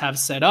Lakers have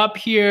set up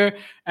here.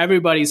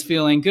 Everybody's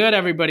feeling good.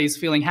 Everybody's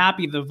feeling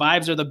happy. The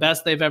vibes are the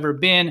best they've ever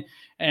been.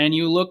 And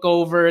you look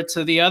over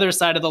to the other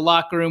side of the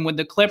locker room with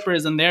the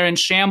Clippers and they're in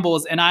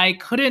shambles. And I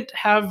couldn't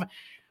have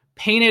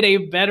painted a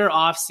better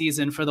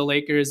offseason for the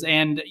Lakers.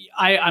 And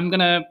I'm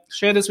going to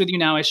share this with you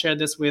now. I shared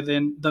this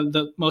within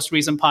the most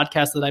recent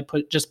podcast that I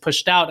just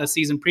pushed out, a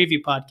season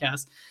preview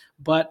podcast.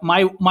 But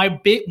my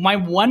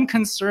one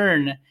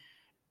concern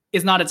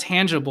is not a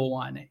tangible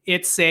one.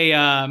 It's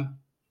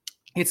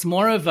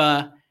more of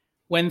a,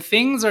 when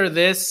things are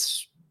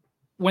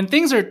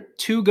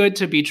too good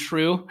to be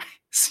true,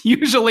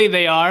 usually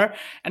they are.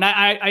 And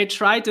I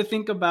tried to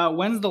think about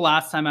when's the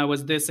last time I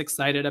was this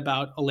excited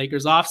about a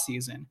Lakers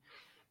offseason.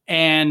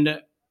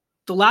 And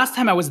the last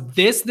time I was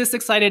this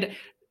excited,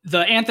 the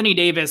Anthony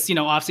Davis,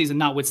 offseason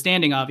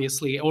notwithstanding,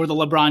 obviously, or the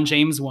LeBron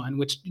James one,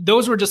 which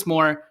those were just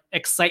more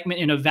excitement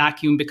in a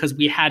vacuum because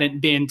we hadn't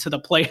been to the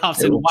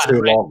playoffs in a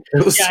while. Right?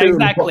 Yeah,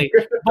 exactly.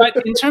 But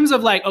in terms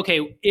of like,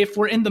 okay, if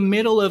we're in the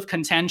middle of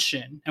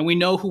contention and we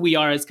know who we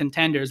are as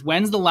contenders,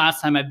 when's the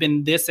last time I've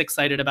been this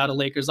excited about a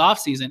Lakers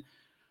offseason?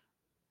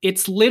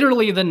 It's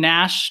literally the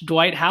Nash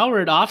Dwight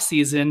Howard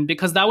offseason,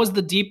 because that was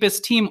the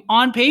deepest team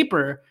on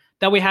paper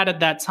that we had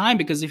at that time.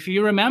 Because if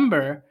you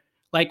remember,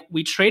 like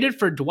we traded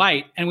for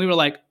Dwight and we were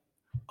like,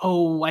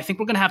 oh, I think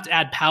we're going to have to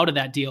add Pau to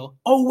that deal.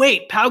 Oh,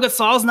 wait, Pau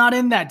Gasol's not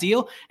in that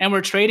deal. And we're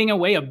trading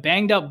away a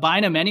banged up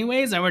Bynum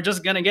anyways. And we're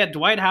just going to get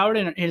Dwight Howard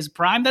in his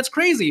prime. That's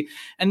crazy.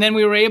 And then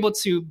we were able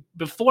to,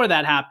 before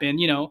that happened,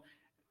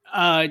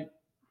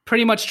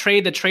 pretty much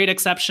trade the trade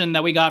exception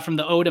that we got from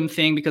the Odom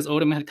thing, because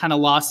Odom had kind of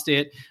lost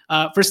it,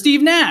 for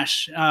Steve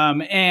Nash.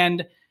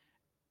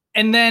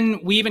 And then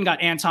we even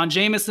got Anton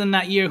Jameson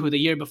that year, who the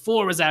year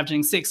before was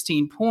averaging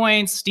 16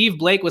 points. Steve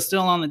Blake was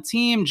still on the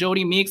team.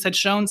 Jody Meeks had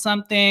shown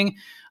something.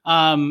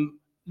 And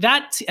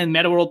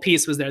Meta World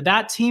Peace was there.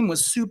 That team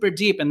was super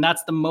deep, and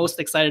that's the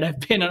most excited I've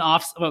been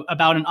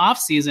about an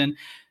offseason.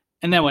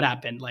 And then what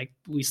happened? Like,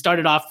 we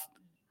started off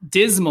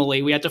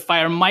dismally. We had to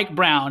fire Mike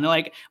Brown.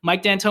 Like,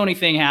 Mike D'Antoni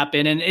thing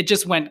happened, and it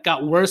just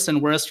got worse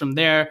and worse from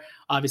there.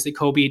 Obviously,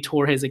 Kobe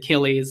tore his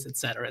Achilles, et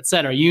cetera, et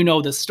cetera. You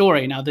know the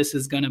story. Now, this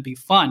is going to be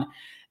fun.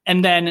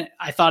 And then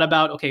I thought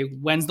about, okay,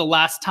 when's the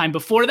last time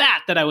before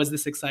that I was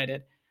this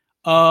excited?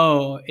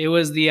 Oh, it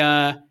was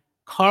the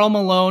Karl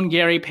Malone,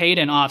 Gary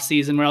Payton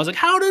offseason where I was like,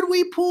 how did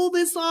we pull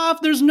this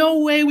off? There's no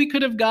way we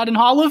could have gotten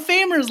Hall of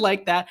Famers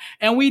like that.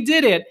 And we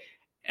did it.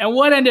 And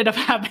what ended up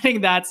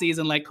happening that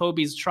season, like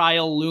Kobe's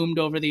trial loomed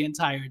over the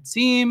entire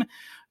team.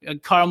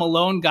 Karl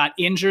Malone got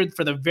injured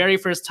for the very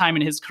first time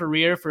in his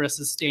career for a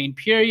sustained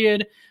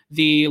period.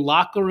 The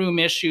locker room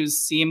issues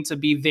seemed to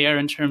be there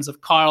in terms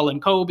of Karl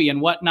and Kobe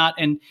and whatnot.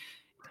 And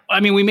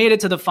I mean, we made it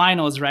to the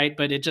finals, right?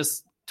 But it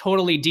just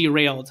totally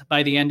derailed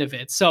by the end of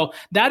it. So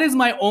that is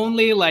my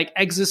only like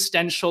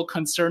existential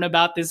concern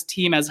about this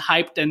team, as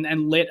hyped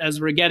and lit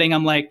as we're getting.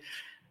 I'm like,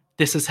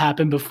 this has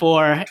happened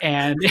before.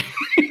 And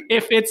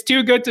if it's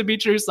too good to be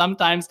true,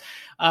 sometimes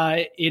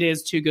it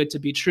is too good to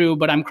be true.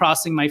 But I'm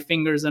crossing my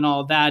fingers and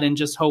all that and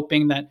just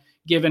hoping that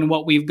given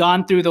what we've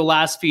gone through the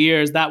last few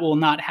years, that will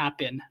not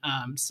happen.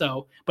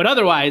 But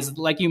otherwise,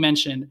 like you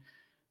mentioned,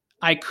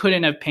 I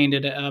couldn't have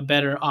painted a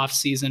better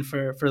offseason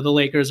for the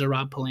Lakers or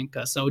Rob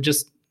Pelinka. So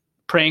just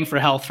praying for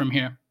health from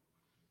here.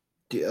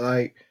 Yeah,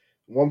 like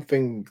one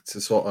thing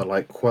to sort of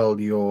like quell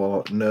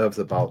your nerves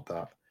about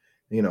that,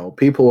 you know,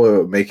 people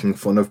were making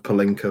fun of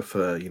Pelinka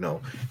for, you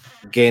know,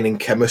 gaining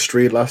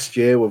chemistry last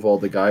year with all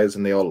the guys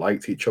and they all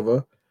liked each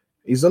other.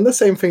 He's done the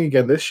same thing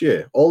again this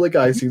year. All the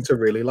guys seem to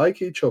really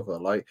like each other.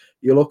 Like,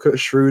 you look at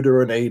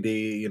Schroeder and AD,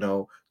 you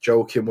know,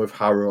 joking with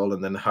Harrell,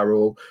 and then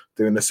Harrell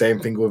doing the same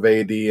thing with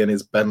AD and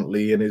his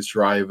Bentley and his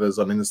drivers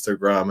on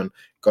Instagram. And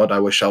God, I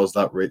wish I was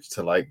that rich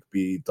to like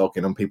be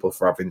dogging on people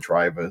for having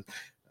drivers.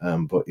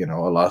 But you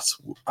know, alas,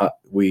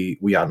 we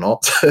are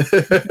not.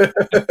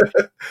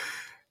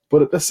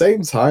 But at the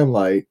same time,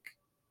 like,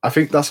 I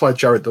think that's why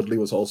Jared Dudley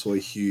was also a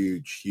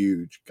huge,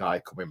 huge guy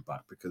coming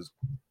back, because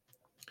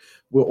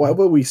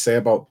whatever we say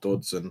about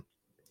Duds, and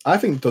I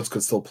think Duds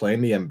could still play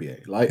in the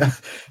NBA. Like,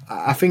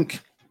 I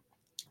think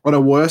on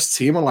a worse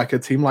team, on like a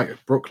team like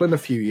Brooklyn a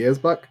few years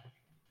back,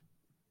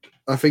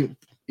 I think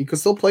he could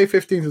still play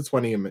 15 to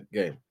 20 a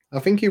game. I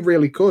think he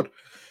really could.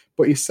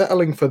 But he's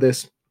settling for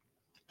this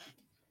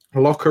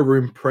locker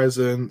room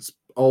presence,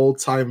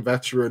 old-time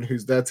veteran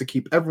who's there to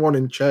keep everyone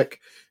in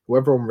check, who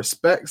everyone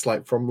respects,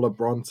 like from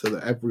LeBron to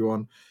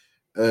everyone.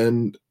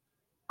 And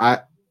I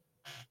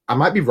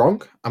might be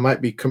wrong. I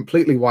might be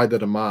completely wide of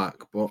the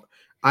mark, but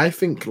I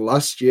think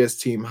last year's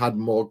team had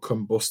more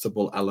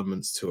combustible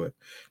elements to it.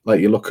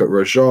 Like, you look at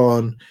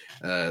Rajon,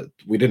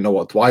 we didn't know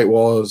what Dwight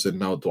was, and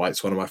now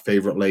Dwight's one of my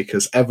favorite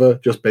Lakers ever,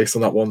 just based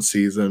on that one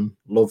season.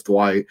 Love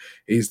Dwight.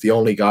 He's the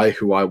only guy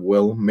who I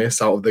will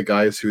miss out of the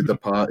guys who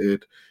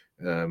departed.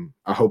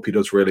 I hope he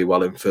does really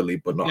well in Philly,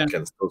 but not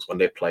against us when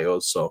they play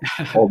us. So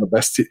all the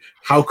best.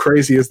 How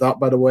crazy is that,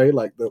 by the way?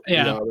 Like, we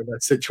are in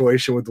a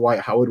situation with Dwight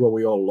Howard where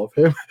we all love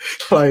him.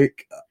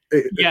 Like,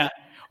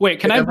 Wait,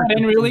 can I butt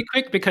in really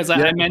quick? Because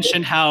I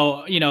mentioned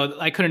how, you know,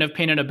 I couldn't have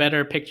painted a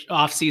better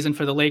off season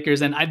for the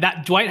Lakers. And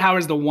that Dwight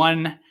Howard's the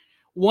one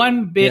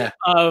bit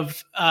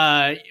of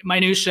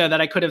minutia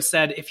that I could have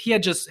said if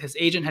his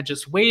agent had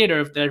just waited, or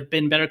if there had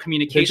been better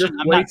communication.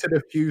 Waited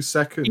a few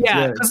seconds.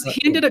 Yeah, because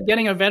he ended up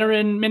getting a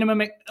veteran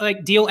minimum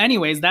like deal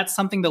anyways. That's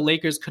something the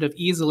Lakers could have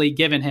easily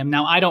given him.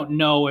 Now, I don't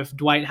know if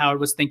Dwight Howard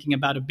was thinking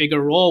about a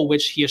bigger role,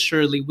 which he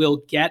assuredly will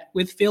get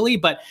with Philly,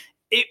 but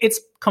it's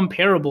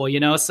comparable, you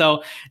know?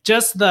 So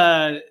just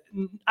I'm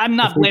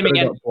not blaming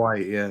it.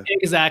 Dwight, yeah.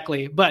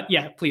 Exactly. But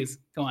yeah, please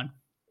go on.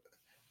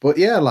 But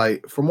yeah,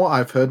 like, from what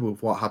I've heard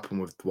with what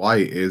happened with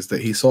Dwight is that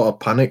he sort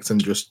of panicked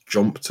and just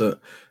jumped at,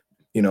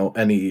 you know,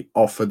 any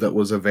offer that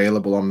was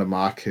available on the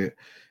market,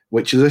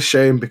 which is a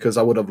shame because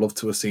I would have loved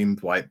to have seen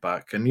Dwight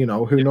back. And, you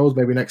know, who knows,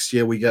 maybe next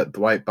year we get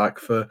Dwight back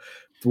for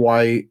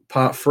Dwight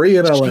Part 3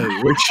 in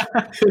LA, which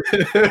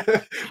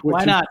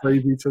Why not? Is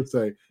crazy to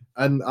say.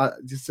 And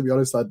just to be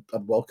honest, I'd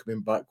welcome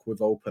him back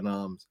with open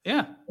arms.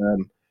 Yeah.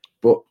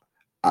 But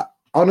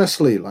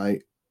honestly,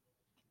 like,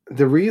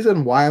 the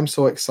reason why I'm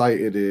so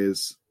excited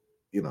is,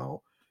 you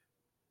know,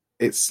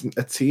 it's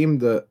a team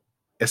that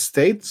it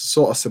stayed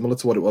sort of similar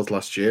to what it was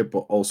last year, but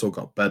also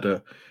got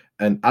better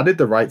and added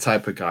the right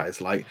type of guys.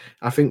 Like,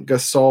 I think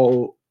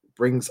Gasol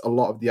brings a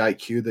lot of the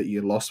IQ that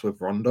you lost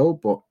with Rondo,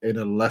 but in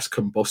a less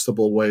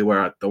combustible way, where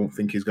I don't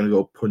think he's going to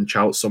go punch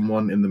out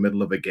someone in the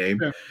middle of a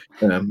game.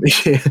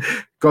 Yeah.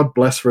 God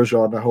bless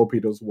Rajon. I hope he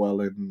does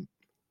well in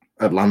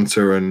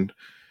Atlanta. And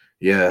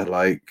yeah,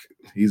 like,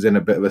 he's in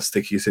a bit of a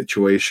sticky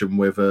situation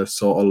with a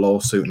sort of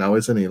lawsuit now,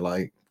 isn't he?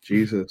 Like,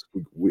 Jesus,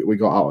 we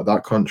got out of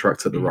that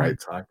contract at the right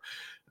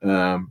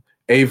time.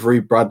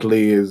 Avery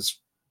Bradley is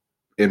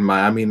in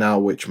Miami now,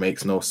 which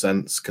makes no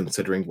sense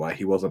considering why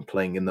he wasn't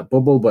playing in the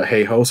bubble, but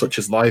hey ho, such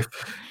is life.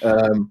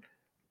 You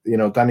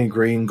know, Danny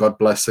Green, God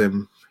bless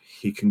him,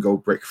 he can go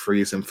brick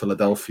freeze in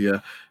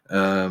Philadelphia.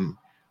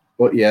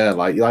 But yeah,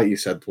 like you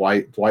said,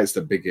 Dwight's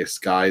the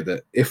biggest guy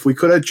that if we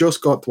could have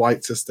just got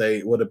Dwight to stay,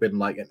 it would have been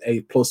like an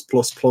A++++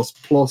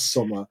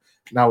 summer.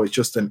 Now it's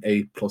just an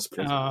A++.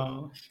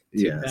 Oh,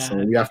 yeah, so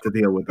we have to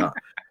deal with that.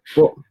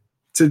 But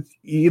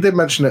You did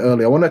mention it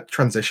earlier. I want to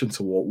transition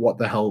to what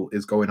the hell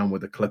is going on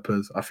with the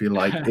Clippers. I feel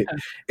like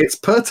it's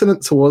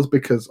pertinent to us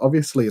because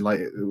obviously, like,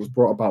 it was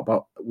brought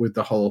about with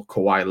the whole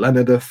Kawhi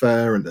Leonard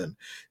affair, and then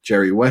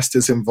Jerry West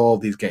is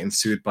involved. He's getting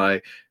sued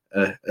by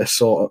a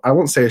sort of, I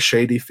won't say a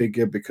shady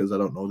figure because I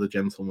don't know the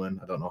gentleman.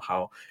 I don't know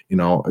how,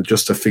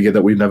 just a figure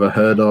that we've never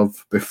heard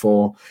of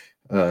before.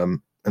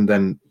 And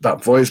then that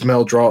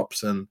voicemail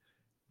drops, and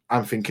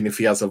I'm thinking if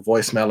he has a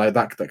voicemail like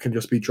that can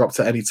just be dropped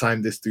at any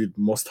time, this dude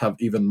must have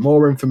even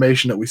more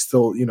information that we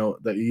still,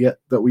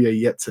 that we are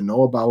yet to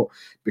know about.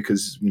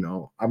 Because,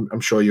 I'm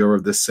sure you're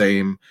of the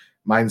same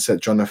mindset,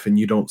 Jonathan.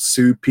 You don't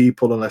sue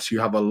people unless you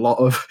have a lot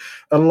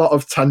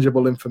of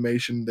tangible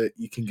information that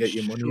you can get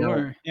your money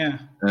out.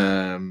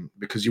 Yeah.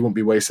 Because you won't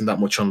be wasting that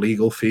much on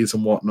legal fees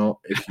and whatnot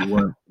if you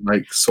weren't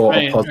like sort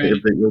of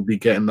positive that you'll be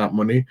getting that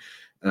money.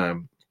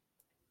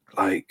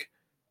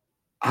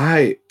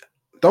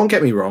 Don't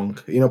get me wrong.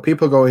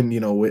 People going,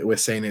 we're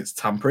saying it's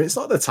tampering. It's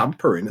not the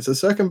tampering. It's a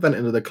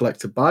circumventing of the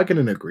collective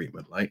bargaining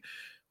agreement. Like,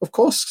 of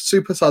course,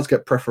 superstars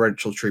get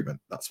preferential treatment.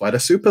 That's why they're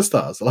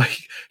superstars.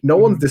 Like, no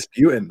one's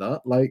disputing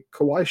that. Like,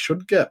 Kawhi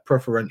should get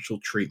preferential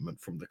treatment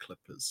from the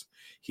Clippers.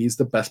 He's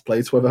the best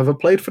player to have ever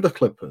played for the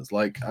Clippers.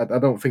 Like, I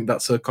don't think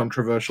that's a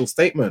controversial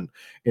statement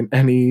in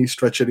any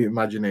stretch of the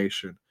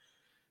imagination.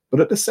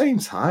 But at the same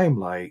time,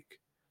 like,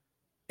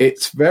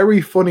 it's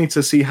very funny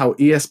to see how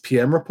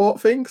ESPN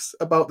report things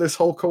about this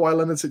whole Kawhi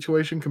Leonard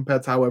situation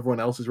compared to how everyone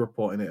else is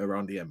reporting it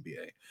around the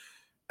NBA.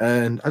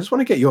 And I just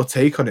want to get your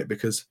take on it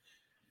because,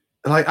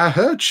 like, I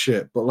heard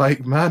shit, but,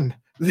 like, man,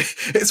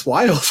 it's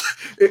wild.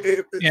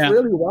 It's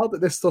really wild that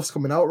this stuff's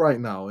coming out right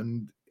now.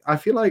 And I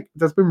feel like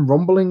there's been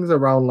rumblings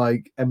around,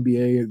 like,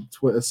 NBA and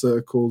Twitter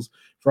circles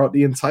throughout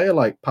the entire,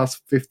 like,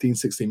 past 15,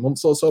 16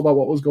 months or so about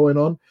what was going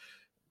on.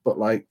 But,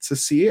 like, to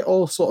see it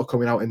all sort of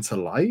coming out into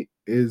light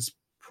is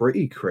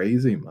pretty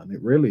crazy, man.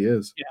 It really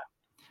is. Yeah.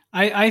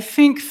 I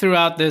think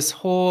throughout this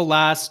whole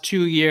last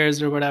 2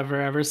 years or whatever,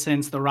 ever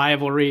since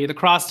the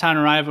crosstown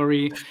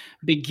rivalry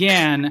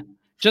began,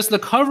 just the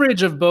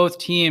coverage of both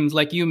teams,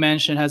 like you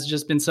mentioned, has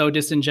just been so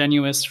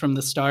disingenuous from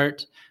the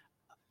start.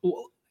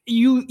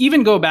 You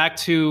even go back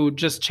to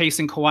just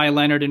chasing Kawhi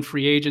Leonard in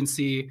free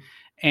agency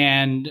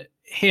and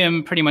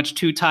him pretty much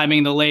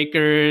two-timing the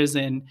Lakers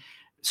and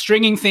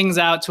stringing things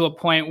out to a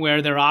point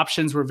where their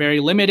options were very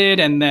limited.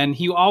 And then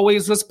he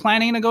always was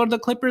planning to go to the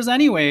Clippers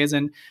anyways.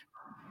 And,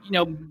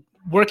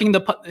 working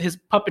his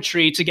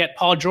puppetry to get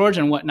Paul George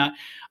and whatnot.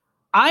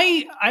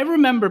 I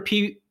remember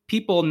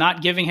people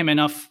not giving him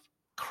enough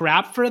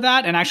crap for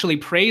that and actually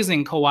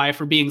praising Kawhi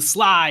for being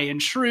sly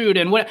and shrewd.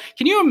 And what,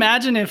 can you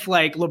imagine if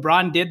like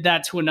LeBron did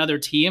that to another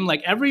team?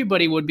 Like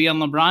everybody would be on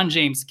LeBron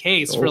James'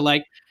 case for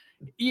like,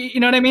 you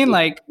know what I mean?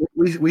 Like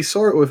we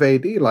saw it with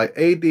AD. Like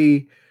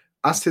AD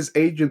asked his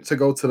agent to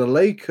go to the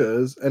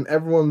Lakers, and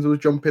everyone was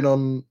jumping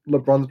on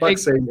LeBron's back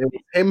saying it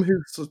was him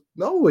who.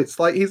 No, it's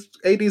like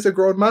AD's a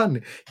grown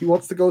man. He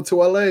wants to go to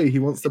LA. He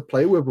wants to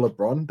play with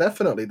LeBron.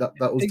 Definitely, that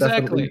was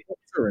definitely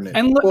in it.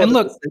 And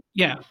look,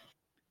 yeah.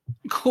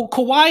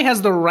 Kawhi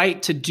has the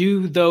right to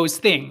do those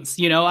things.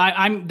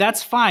 I'm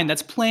that's fine.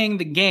 That's playing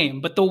the game.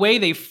 But the way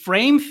they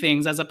frame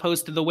things as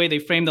opposed to the way they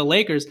frame the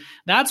Lakers,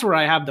 that's where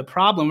I have the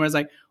problem. Where it's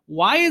like,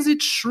 why is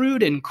it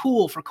shrewd and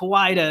cool for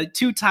Kawhi to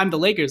two-time the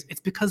Lakers? It's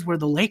because we're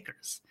the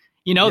Lakers.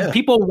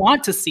 People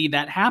want to see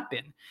that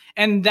happen.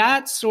 And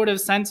that sort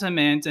of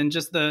sentiment and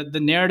just the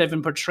narrative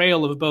and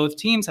portrayal of both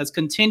teams has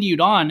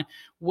continued on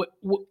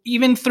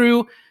even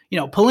through,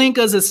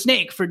 Pelinka's a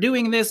snake for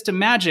doing this to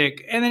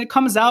Magic. And then it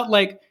comes out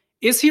like,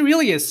 is he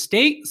really a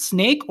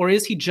snake, or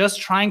is he just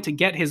trying to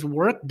get his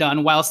work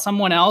done while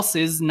someone else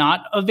is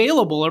not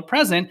available or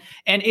present?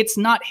 And it's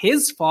not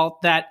his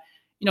fault that,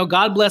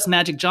 God bless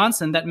Magic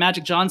Johnson, that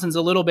Magic Johnson's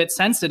a little bit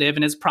sensitive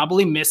and is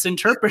probably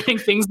misinterpreting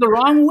things the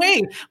wrong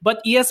way.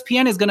 But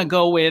ESPN is going to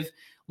go with,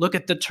 look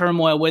at the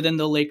turmoil within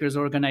the Lakers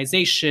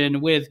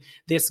organization with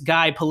this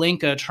guy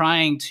Pelinka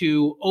trying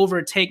to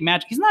overtake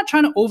Magic. He's not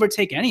trying to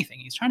overtake anything.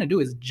 He's trying to do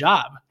his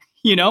job.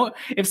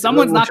 If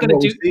someone's not going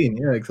to do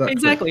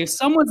exactly, if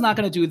someone's not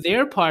going to do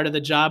their part of the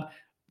job,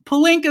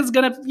 Pelinka's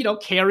going to,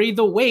 carry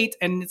the weight,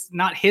 and it's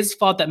not his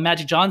fault that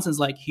Magic Johnson's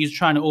like, he's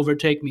trying to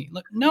overtake me.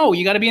 Look, no,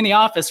 you got to be in the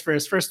office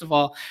first of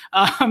all.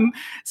 And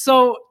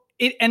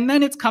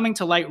then it's coming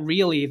to light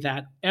really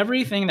that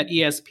everything that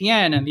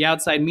ESPN and the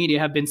outside media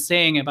have been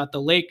saying about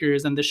the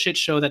Lakers and the shit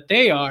show that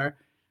they are,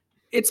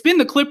 it's been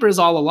the Clippers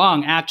all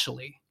along,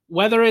 actually.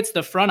 Whether it's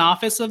the front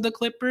office of the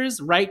Clippers,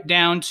 right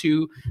down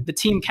to the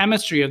team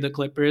chemistry of the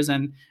Clippers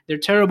and their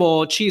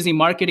terrible, cheesy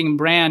marketing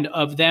brand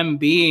of them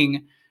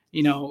being,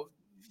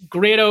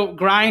 Grado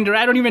Grinder.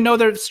 I don't even know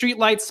their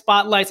streetlights,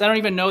 spotlights. I don't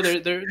even know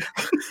their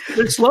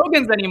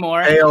slogans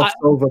anymore. Playoffs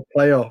over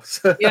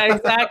playoffs. Yeah,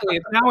 exactly.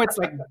 Now it's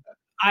like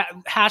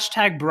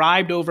hashtag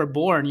bribed over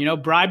born,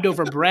 bribed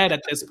over bread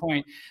at this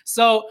point.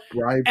 So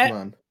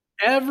man.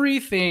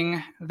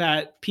 Everything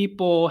that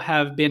people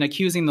have been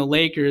accusing the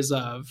Lakers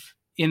of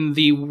in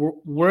the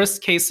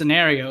worst case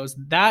scenarios,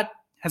 that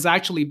has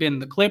actually been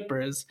the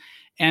Clippers.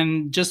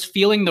 And just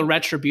feeling the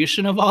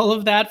retribution of all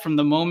of that from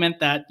the moment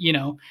that,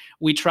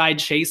 we tried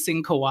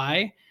chasing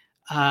Kawhi,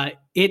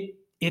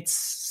 it's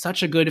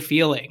such a good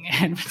feeling.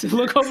 And to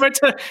look over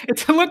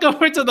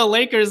to the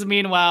Lakers,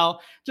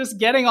 meanwhile, just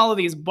getting all of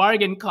these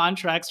bargain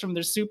contracts from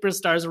their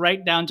superstars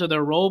right down to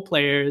their role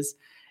players,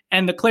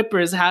 and the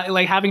Clippers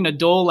having to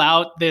dole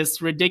out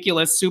this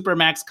ridiculous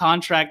supermax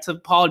contract to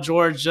Paul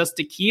George just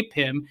to keep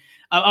him.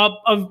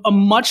 A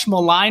much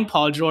maligned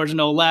Paul George,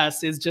 no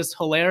less, is just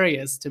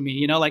hilarious to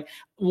me. Like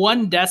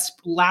one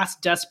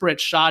last desperate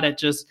shot at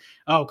just,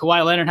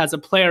 Kawhi Leonard has a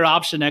player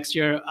option next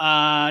year.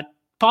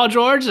 Paul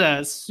George,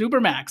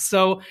 supermax.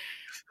 So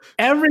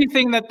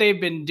everything that they've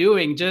been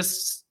doing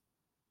just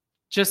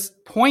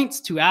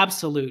points to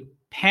absolute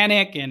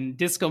panic and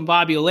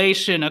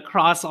discombobulation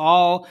across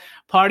all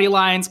party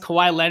lines.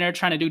 Kawhi Leonard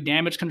trying to do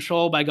damage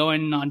control by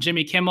going on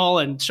Jimmy Kimmel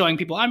and showing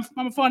people I'm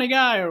a funny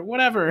guy or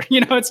whatever.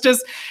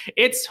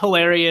 It's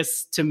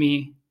hilarious to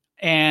me.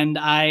 And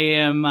I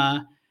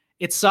am,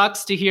 it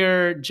sucks to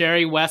hear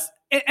Jerry West.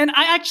 And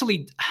I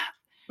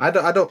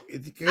don't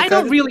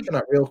really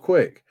that real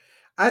quick.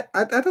 I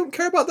don't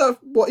care about that.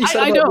 What he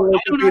said about the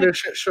Lakers being a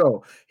shit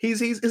show.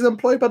 He's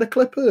employed by the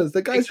Clippers.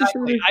 The guy's just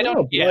doing his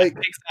job.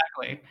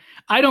 Exactly.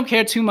 I don't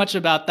care too much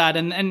about that.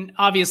 And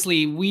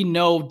obviously, we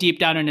know deep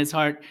down in his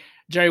heart,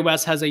 Jerry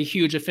West has a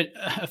huge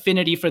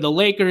affinity for the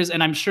Lakers,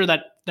 and I'm sure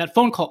that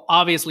phone call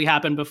obviously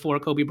happened before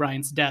Kobe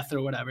Bryant's death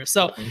or whatever.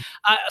 So,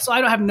 so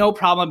I don't have no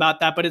problem about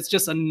that. But it's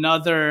just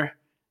another.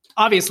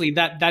 Obviously,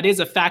 that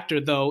is a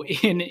factor, though,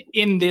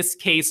 in this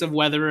case of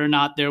whether or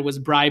not there was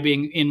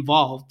bribing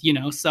involved,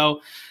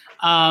 So,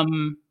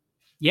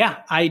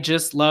 I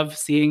just love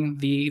seeing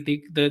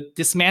the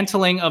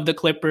dismantling of the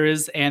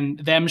Clippers and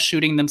them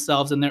shooting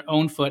themselves in their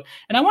own foot.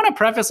 And I want to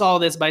preface all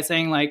this by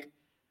saying, the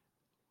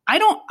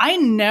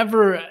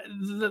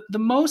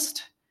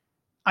most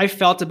I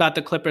felt about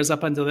the Clippers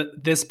up until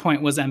this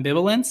point was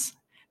ambivalence.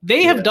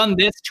 They have done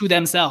this to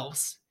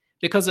themselves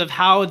because of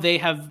how they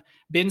have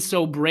been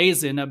so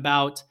brazen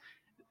about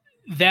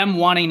them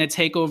wanting to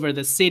take over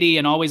the city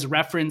and always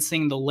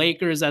referencing the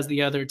Lakers as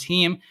the other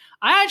team.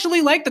 I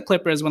actually liked the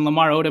Clippers when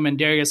Lamar Odom and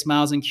Darius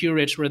Miles and Q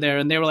Rich were there,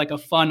 and they were like a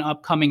fun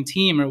upcoming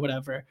team or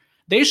whatever.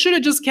 They should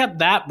have just kept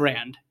that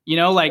brand,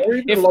 even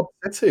Lob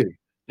City.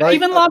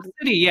 Even Lob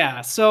City,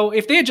 yeah. So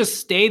if they had just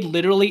stayed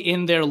literally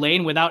in their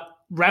lane without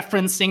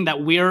referencing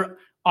that we're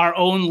our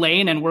own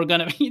lane and we're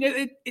gonna,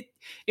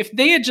 if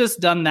they had just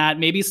done that,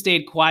 maybe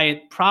stayed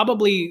quiet,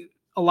 probably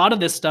a lot of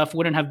this stuff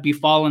wouldn't have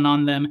befallen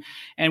on them.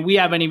 And we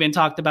haven't even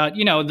talked about,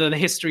 the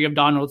history of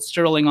Donald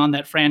Sterling on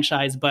that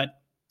franchise, but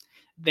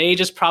they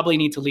just probably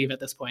need to leave at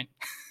this point.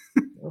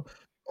 Well,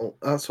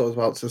 that's what I was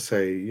about to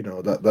say.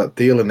 That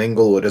deal in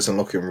Inglewood isn't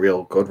looking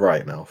real good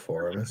right now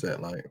for him, is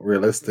it? Like,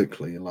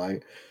 realistically,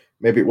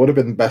 maybe it would have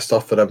been best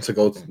off for them to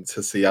go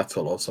to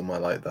Seattle or somewhere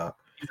like that.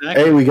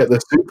 Exactly. We get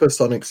the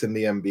Supersonics in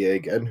the NBA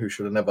again, who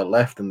should have never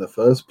left in the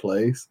first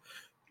place.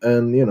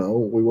 And,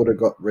 we would have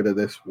got rid of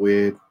this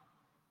weird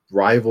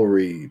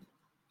rivalry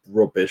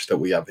rubbish that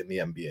we have in the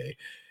NBA.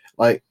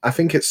 I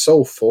think it's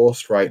so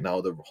forced right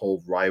now, the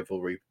whole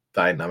rivalry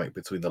dynamic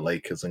between the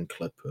Lakers and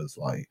Clippers,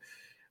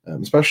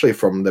 especially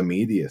from the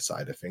media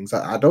side of things.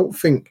 I don't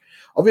think,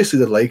 obviously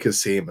the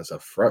Lakers see him as a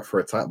threat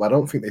for a time, but I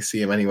don't think they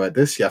see him anywhere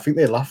this year. I think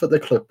they laugh at the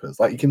Clippers.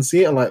 You can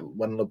see it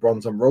when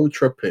LeBron's on road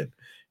tripping.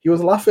 He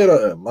was laughing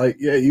at him.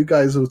 You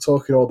guys were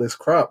talking all this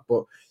crap,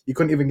 but you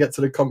couldn't even get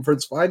to the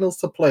conference finals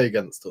to play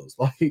against us.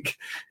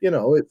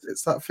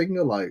 It's that thing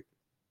of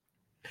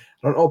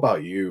I don't know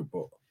about you,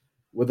 but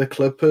with the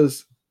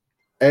Clippers,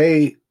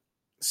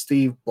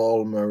 Steve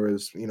Ballmer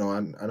is,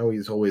 I know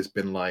he's always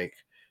been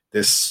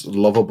this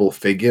lovable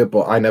figure,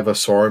 but I never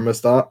saw him as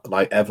that,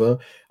 ever.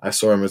 I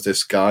saw him as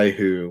this guy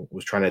who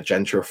was trying to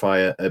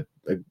gentrify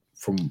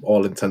from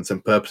all intents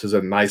and purposes,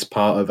 a nice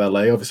part of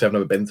LA. Obviously, I've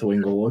never been to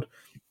Inglewood.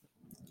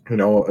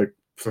 A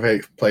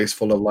place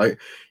full of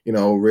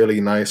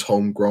really nice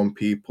homegrown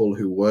people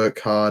who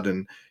work hard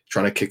and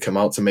trying to kick him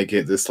out to make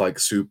it this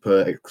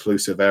super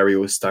exclusive area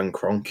with Stan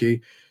Kroenke.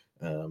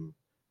 And,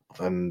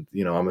 I'm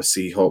a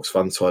Seahawks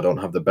fan, so I don't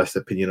have the best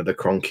opinion of the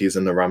Kroenkes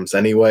and the Rams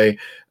anyway.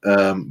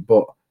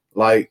 But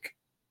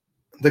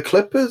the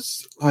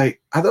Clippers, I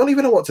don't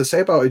even know what to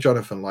say about it,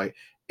 Jonathan.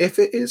 If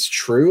it is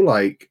true,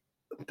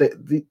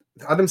 the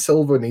Adam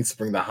Silver needs to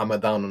bring the hammer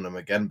down on them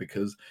again,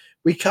 because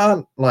we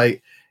can't,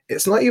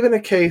 it's not even a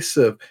case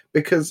of,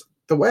 because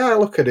the way I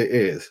look at it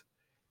is,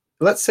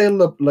 let's say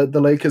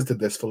the Lakers did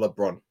this for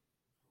LeBron.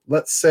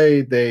 Let's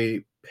say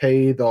they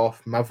paid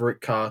off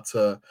Maverick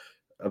Carter,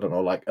 I don't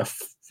know,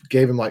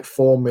 gave him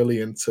 $4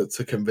 million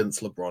to convince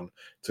LeBron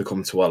to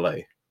come to LA.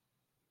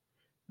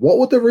 What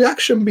would the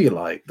reaction be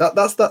like?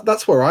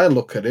 That's where I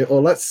look at it.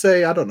 Or let's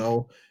say, I don't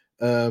know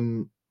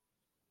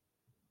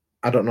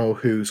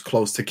who's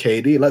close to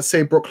KD. Let's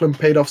say Brooklyn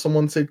paid off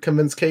someone to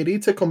convince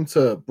KD to come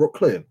to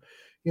Brooklyn.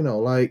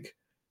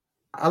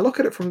 I look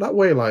at it from that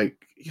way.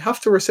 You have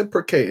to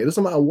reciprocate. It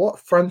doesn't matter what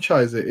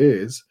franchise it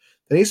is.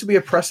 There needs to be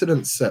a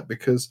precedent set,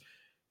 because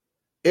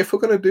if we're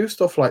going to do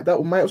stuff like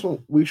that, we might as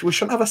well. We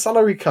shouldn't have a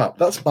salary cap.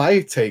 That's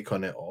my take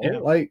on it all. Yeah.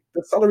 Like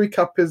the salary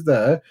cap is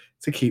there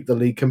to keep the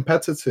league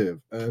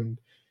competitive, and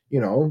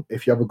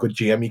if you have a good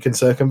GM, you can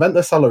circumvent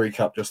the salary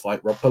cap just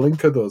like Rob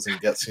Pelinka does, and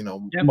gets Yep.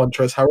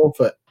 Montrezl Harrell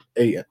for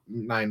 8,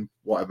 9,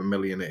 whatever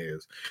million it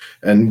is,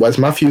 and Wes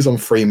Matthews on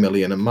 3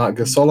 million, and Marc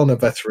Gasol on a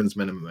veterans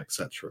minimum,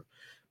 etc.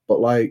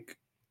 But like,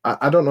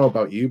 I don't know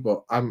about you,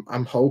 but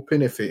I'm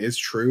hoping if it is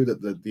true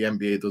that the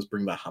NBA does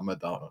bring the hammer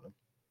down on him.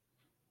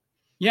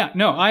 Yeah,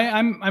 no,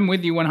 I'm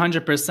with you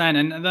 100%.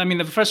 And I mean,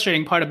 the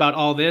frustrating part about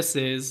all this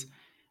is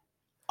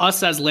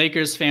us as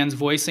Lakers fans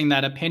voicing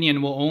that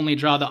opinion will only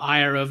draw the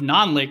ire of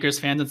non-Lakers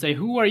fans and say,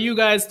 who are you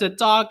guys to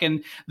talk?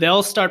 And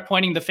they'll start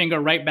pointing the finger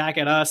right back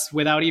at us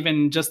without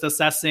even just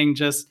assessing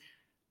just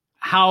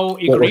how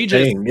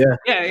egregious,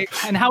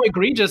 and how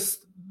egregious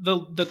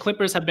the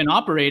Clippers have been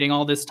operating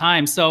all this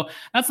time. So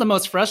that's the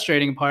most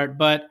frustrating part.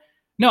 But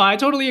no, I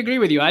totally agree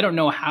with you. I don't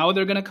know how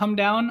they're going to come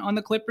down on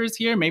the Clippers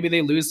here. Maybe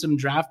they lose some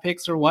draft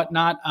picks or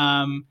whatnot.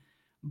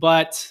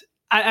 But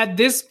at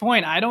this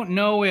point, I don't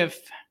know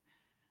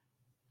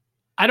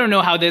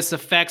how this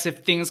affects if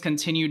things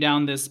continue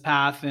down this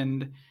path.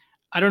 And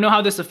I don't know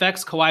how this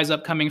affects Kawhi's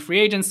upcoming free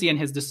agency and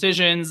his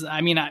decisions.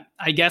 I mean,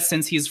 I guess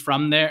since he's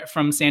from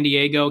San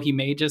Diego, he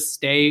may just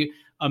stay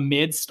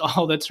amidst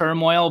all the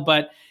turmoil,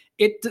 but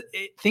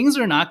things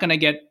are not going to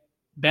get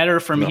better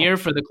from here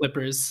for the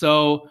Clippers.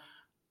 So,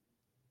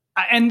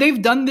 and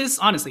they've done this,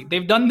 honestly,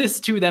 they've done this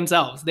to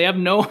themselves. They have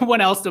no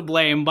one else to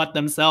blame but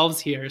themselves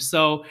here.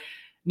 So,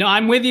 no,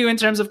 I'm with you in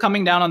terms of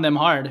coming down on them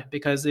hard,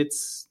 because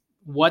it's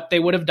what they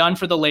would have done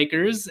for the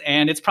Lakers.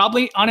 And it's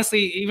probably,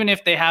 honestly, even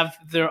if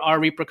there are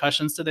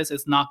repercussions to this,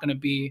 it's not going to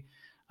be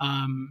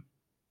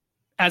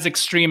as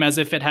extreme as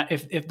if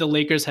the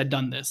Lakers had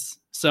done this.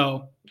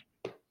 So,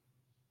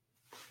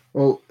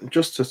 well,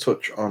 just to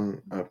touch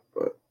on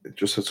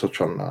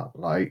that,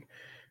 like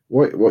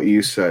what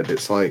you said,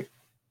 it's like,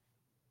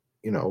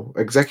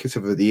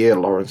 Executive of the Year,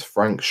 Lawrence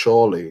Frank,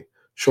 surely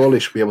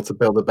should be able to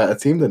build a better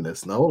team than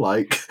this. No,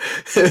 like,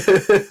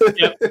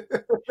 yep.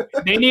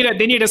 They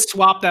need to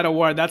swap that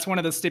award. That's one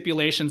of the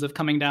stipulations of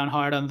coming down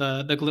hard on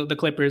the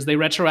Clippers. They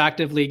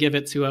retroactively give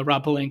it to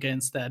Rob Pelinka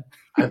instead,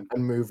 and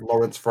move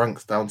Lawrence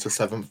Franks down to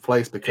 7th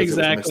place because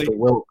it was Mr.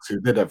 Wilkes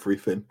who did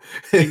everything.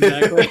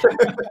 Exactly.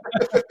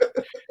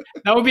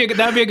 That'd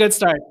be a good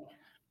start.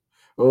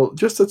 Well,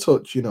 just to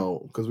touch,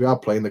 because we are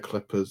playing the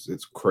Clippers,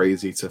 it's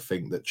crazy to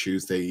think that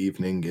Tuesday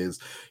evening is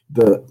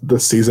the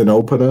season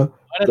opener.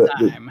 What a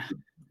time.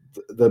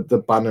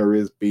 The banner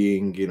is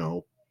being,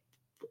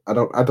 I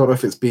don't know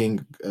if it's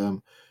being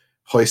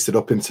hoisted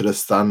up into the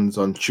stands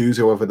on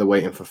Tuesday, whether they're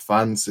waiting for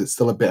fans. It's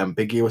still a bit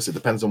ambiguous. It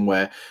depends on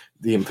where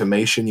the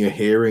information you're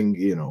hearing.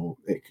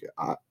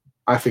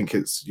 I think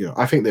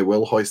I think they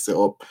will hoist it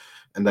up,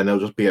 and then it'll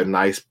just be a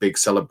nice big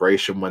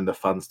celebration when the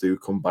fans do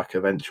come back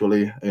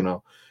eventually.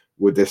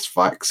 With this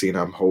vaccine,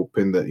 I'm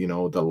hoping that,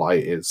 the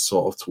light is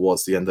sort of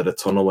towards the end of the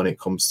tunnel when it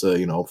comes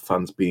to,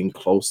 fans being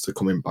close to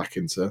coming back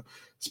into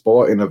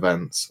sporting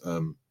events.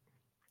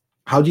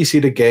 How do you see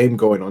the game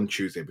going on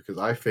Tuesday? Because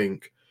I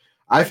think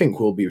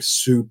we'll be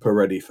super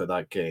ready for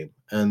that game.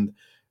 And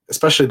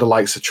especially the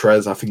likes of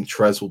Trez, I think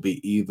Trez will be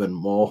even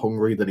more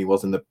hungry than he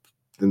was in the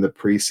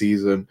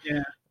preseason.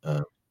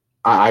 Yeah.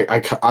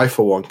 I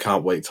for one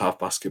can't wait to have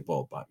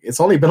basketball back. It's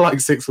only been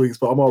like 6 weeks,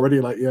 but I'm already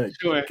like, yeah,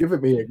 sure. Give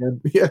it me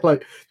again. Yeah,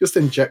 like just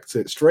inject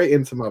it straight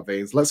into my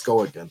veins. Let's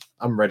go again.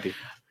 I'm ready.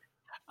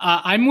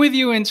 I'm with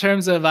you in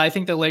terms of, I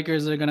think the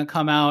Lakers are going to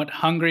come out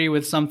hungry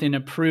with something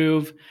to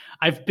prove.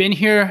 I've been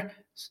here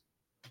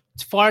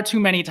far too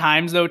many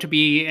times, though, to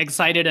be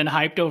excited and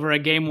hyped over a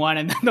game one,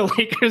 and then the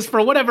Lakers,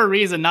 for whatever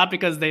reason, not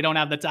because they don't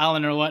have the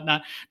talent or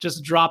whatnot,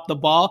 just drop the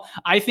ball.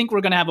 I think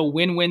we're going to have a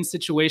win-win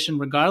situation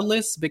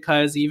regardless,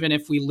 because even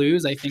if we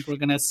lose, I think we're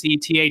going to see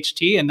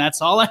THT, and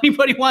that's all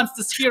anybody wants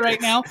to see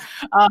right now.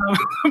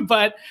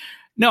 But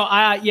no,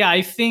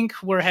 I think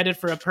we're headed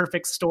for a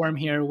perfect storm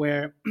here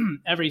where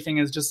everything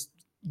is just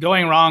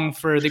going wrong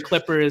for the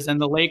Clippers and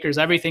the Lakers.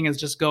 Everything is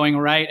just going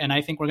right. And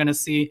I think we're going to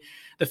see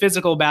the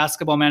physical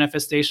basketball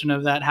manifestation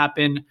of that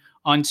happen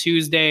on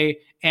Tuesday.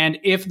 And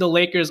if the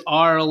Lakers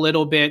are a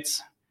little bit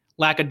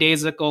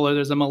lackadaisical or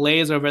there's a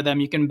malaise over them,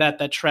 you can bet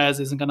that Trez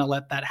isn't going to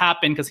let that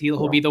happen, because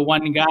he'll be the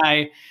one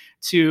guy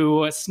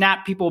to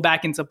snap people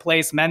back into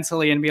place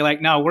mentally and be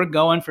like, no, we're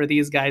going for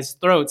these guys'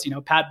 throats.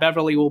 Pat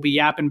Beverly will be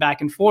yapping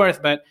back and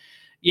forth, but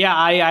yeah,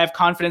 I have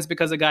confidence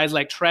because of guys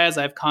like Trez.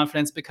 I have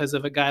confidence because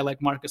of a guy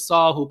like Marc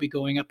Gasol, who'll be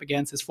going up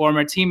against his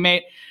former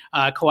teammate,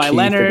 Kawhi Keith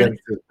Leonard.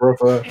 Against his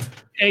brother.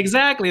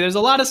 Exactly. There's a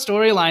lot of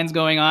storylines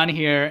going on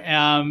here.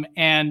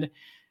 And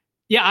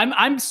yeah,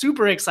 I'm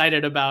super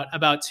excited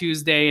about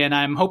Tuesday, and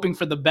I'm hoping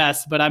for the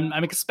best, but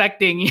I'm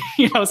expecting,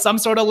 some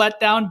sort of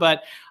letdown,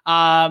 but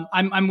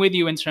I'm with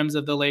you in terms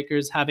of the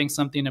Lakers having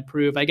something to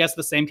prove. I guess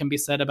the same can be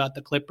said about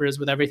the Clippers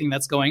with everything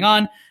that's going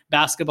on.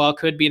 Basketball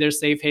could be their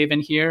safe haven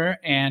here,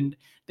 and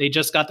they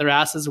just got their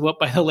asses whooped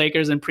by the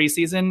Lakers in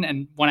preseason.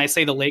 And when I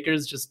say the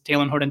Lakers, just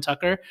Taylor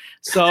Horton-Tucker.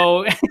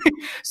 So,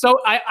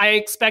 I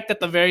expect at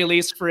the very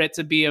least for it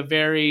to be a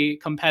very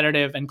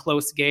competitive and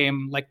close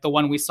game like the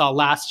one we saw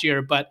last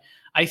year. But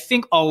I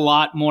think a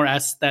lot more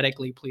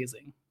aesthetically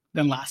pleasing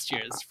than last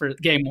year's for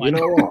game one. You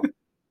know what?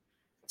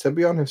 To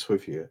be honest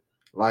with you,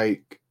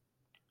 like,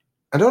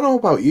 I don't know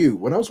about you.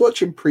 When I was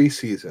watching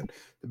preseason,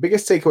 the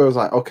biggest takeaway was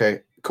like,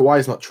 okay,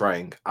 Kawhi's not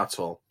trying at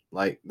all.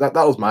 Like that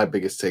was my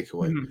biggest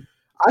takeaway. Mm-hmm.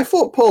 I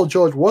thought Paul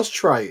George was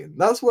trying.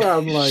 That's where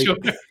I'm like, Sure.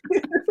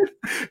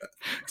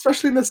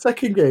 especially in the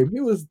second game, he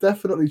was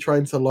definitely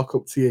trying to lock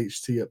up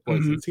THT at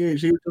points. Mm-hmm. And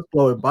THT was just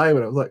blowing by him,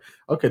 and I was like,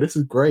 okay, this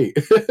is great.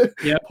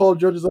 Yep. Paul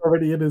George is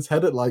already in his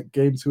head at like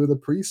game 2 of the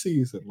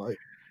preseason. Like,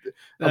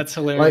 that's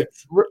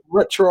hilarious.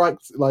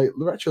 Like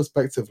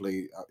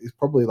retrospectively, he's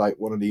probably like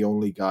one of the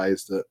only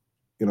guys that,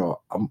 you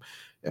know,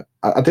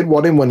 I did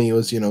want him when he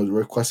was, you know,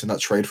 requesting that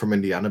trade from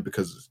Indiana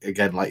because,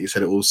 again, like you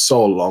said, it was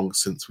so long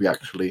since we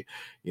actually,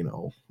 you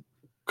know,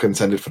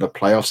 contended for the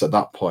playoffs at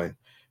that point.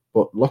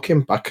 But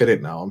looking back at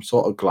it now, I'm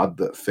sort of glad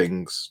that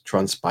things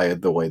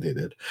transpired the way they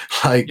did.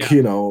 Like,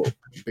 you know,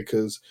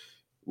 because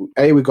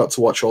we got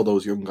to watch all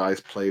those young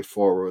guys play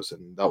for us,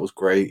 and that was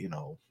great. You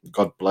know,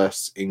 God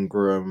bless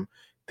Ingram,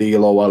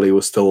 D'Lo while he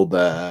was still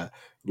there,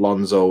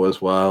 Lonzo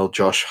as well,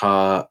 Josh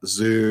Hart,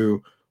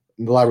 Zoo,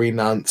 Larry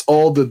Nance,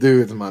 all the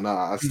dudes, man.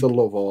 I still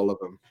love all of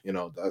them, you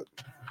know.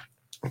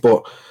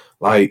 But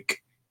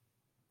like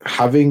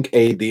having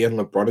AD and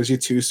LeBron as your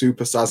two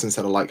superstars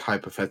instead of like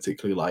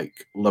hypothetically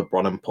like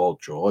LeBron and Paul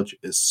George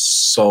is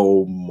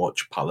so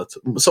much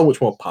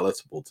more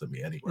palatable to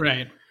me anyway.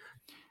 Right.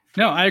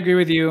 No, I agree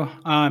with you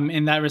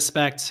in that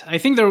respect. I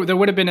think there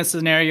would have been a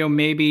scenario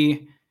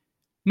maybe.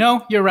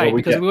 No, you're right,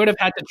 because we would have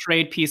had to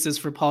trade pieces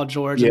for Paul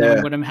George, and then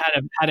we would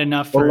have had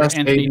enough for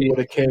Anthony. He would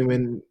have came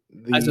in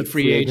as a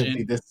free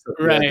agent. This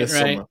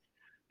summer.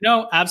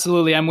 No,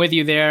 absolutely. I'm with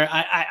you there.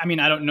 I mean,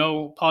 I don't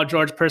know Paul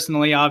George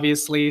personally,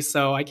 obviously,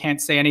 so I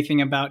can't say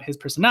anything about his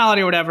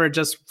personality or whatever.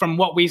 Just from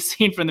what we've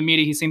seen from the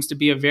media, he seems to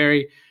be a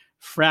very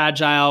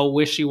fragile,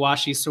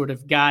 wishy-washy sort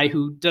of guy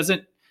who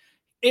doesn't.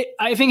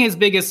 I think his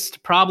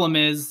biggest problem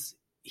is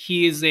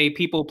he is a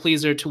people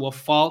pleaser to a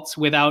fault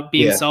without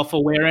being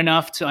self-aware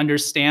enough to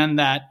understand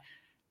that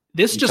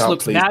this just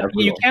looks bad.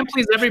 You can't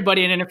please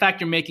everybody. And in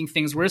fact, you're making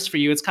things worse for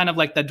you. It's kind of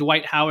like the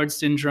Dwight Howard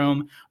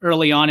syndrome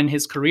early on in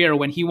his career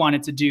when he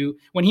wanted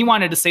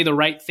to say the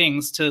right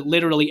things to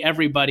literally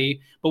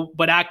everybody,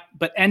 but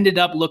ended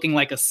up looking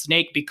like a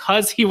snake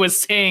because he was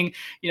saying,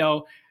 you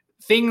know,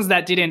 things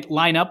that didn't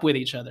line up with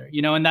each other,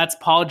 you know, and that's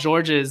Paul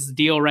George's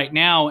deal right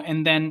now.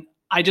 And then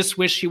I just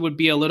wish he would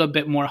be a little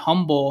bit more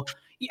humble.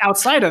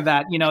 Outside of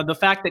that, you know, the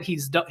fact that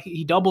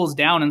he doubles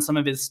down on some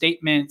of his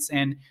statements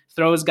and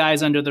throws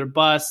guys under their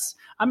bus.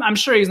 I'm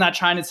sure he's not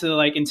trying to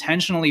like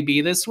intentionally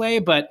be this way,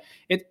 but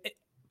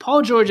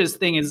Paul George's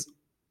thing is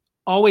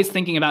always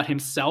thinking about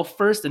himself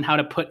first and how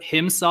to put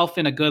himself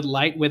in a good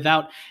light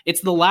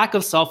it's the lack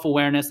of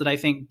self-awareness that I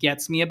think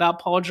gets me about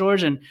Paul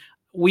George. And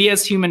we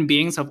as human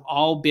beings have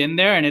all been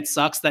there, and it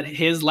sucks that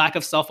his lack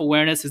of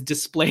self-awareness is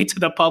displayed to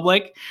the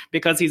public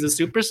because he's a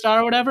superstar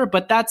or whatever.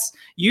 But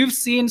you've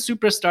seen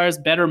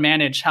superstars better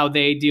manage how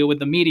they deal with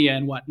the media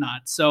and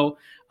whatnot. So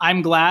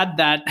I'm glad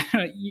that,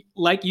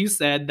 like you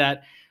said,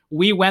 that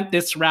we went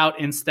this route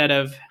instead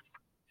of,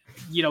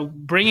 you know,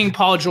 bringing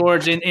Paul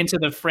George into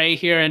the fray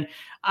here. And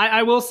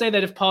I will say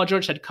that if Paul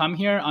George had come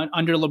here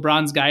under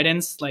LeBron's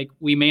guidance, like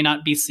we may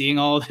not be seeing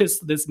all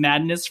this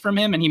madness from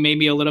him, and he may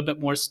be a little bit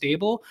more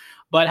stable.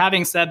 But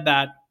having said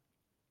that,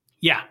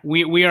 yeah,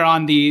 we are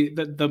on the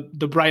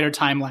brighter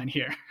timeline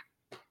here.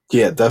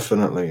 Yeah,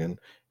 definitely. And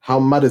how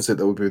mad is it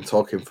that we've been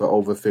talking for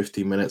over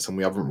 50 minutes and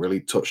we haven't really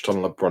touched on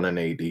LeBron and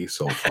AD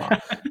so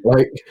far?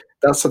 Like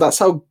that's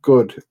how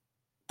good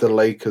the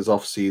Lakers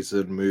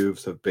off-season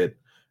moves have been,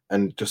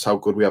 and just how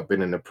good we have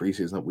been in the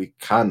preseason that we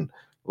can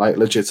like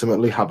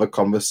legitimately have a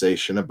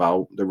conversation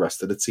about the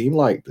rest of the team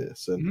like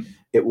this, and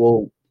it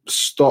will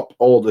stop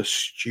all the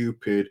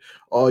stupid,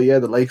 oh yeah,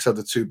 the Lakers have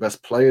the two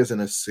best players in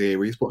a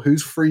series, but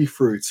who's 3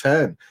 through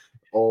 10?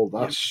 All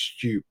that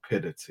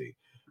stupidity.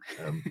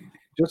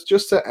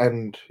 Just to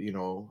end, you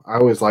know, I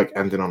always like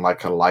ending on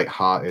like a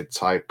light-hearted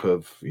type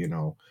of, you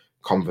know,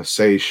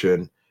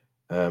 conversation.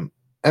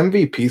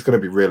 MVP is going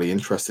to be really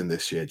interesting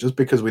this year, just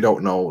because we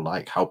don't know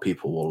like how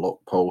people will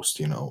look post,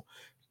 you know,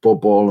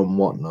 bubble and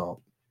whatnot.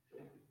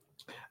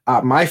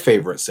 My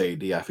favorite's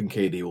AD. I think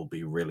AD will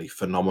be really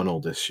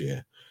phenomenal this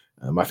year.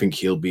 I think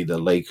he'll be the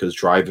Lakers'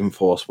 driving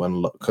force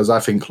because I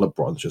think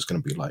LeBron's just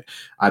going to be like,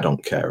 I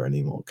don't care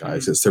anymore,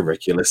 guys. It's the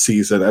regular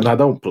season, and I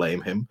don't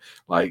blame him.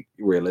 Like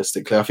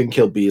realistically, I think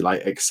he'll be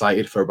like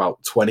excited for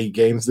about 20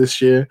 games this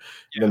year,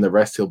 and then the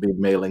rest he'll be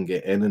mailing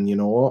it in. And you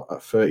know what?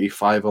 At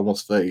 35,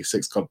 almost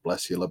 36, God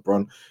bless you,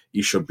 LeBron.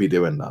 You should be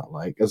doing that.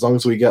 Like as long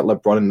as we get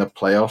LeBron in the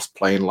playoffs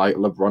playing like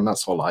LeBron,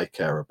 that's all I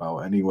care about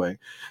anyway.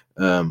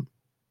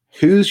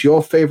 Who's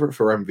your favorite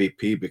for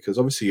MVP? Because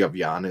obviously you have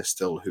Giannis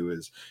still, who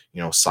is,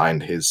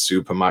 signed his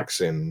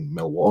supermax in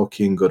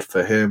Milwaukee, and good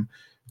for him.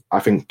 I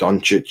think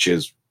Doncic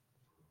is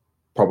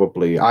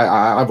probably.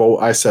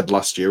 I said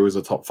last year he was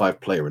a top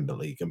 5 player in the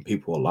league, and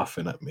people were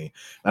laughing at me.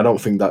 I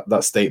don't think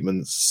that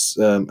statement's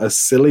as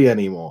silly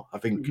anymore. I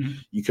think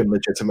you can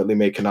legitimately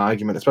make an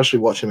argument, especially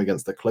watching him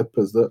against the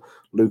Clippers, that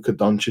Luka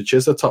Doncic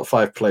is a top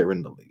 5 player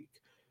in the league.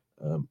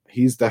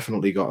 He's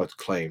definitely got a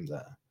claim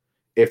there.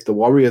 If the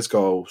Warriors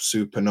go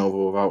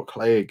supernova without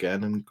Clay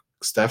again and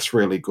Steph's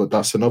really good,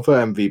 that's another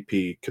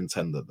MVP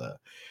contender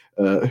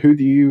there. Who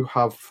do you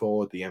have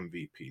for the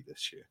MVP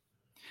this year?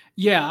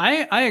 Yeah,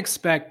 I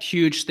expect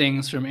huge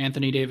things from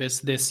Anthony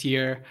Davis this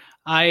year.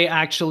 I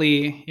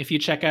actually, if you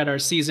check out our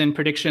season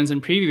predictions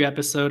and preview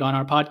episode on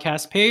our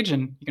podcast page,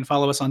 and you can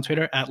follow us on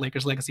Twitter at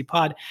Lakers Legacy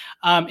Pod.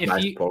 I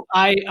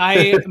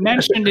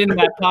mentioned in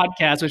that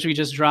podcast, which we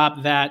just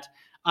dropped, that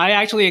I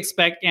actually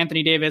expect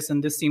Anthony Davis,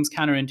 and this seems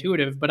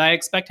counterintuitive, but I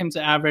expect him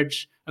to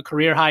average a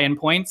career high in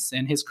points,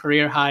 and his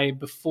career high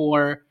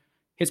before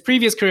his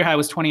previous career high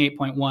was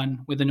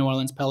 28.1 with the New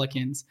Orleans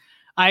Pelicans.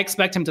 I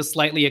expect him to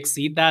slightly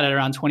exceed that at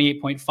around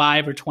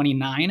 28.5 or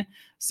 29,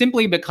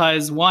 simply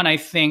because, one, I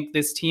think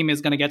this team is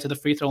going to get to the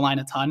free throw line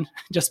a ton,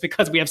 just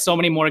because we have so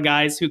many more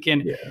guys who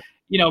can,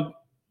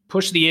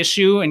 push the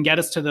issue and get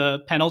us to the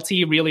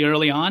penalty really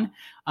early on.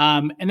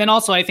 And then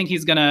also I think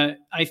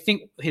I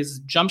think his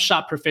jump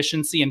shot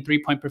proficiency and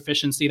 3-point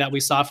proficiency that we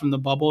saw from the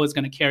bubble is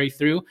going to carry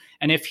through.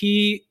 And if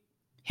he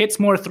hits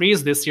more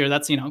threes this year,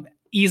 that's,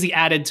 easy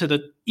add to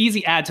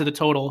the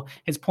total,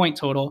 his point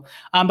total.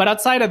 But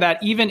outside of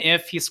that, even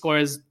if he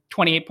scores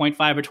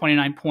 28.5 or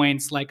 29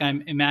 points, like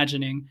I'm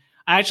imagining,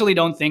 I actually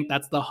don't think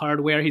that's the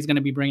hardware he's going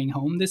to be bringing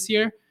home this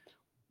year,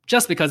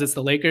 just because it's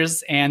the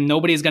Lakers and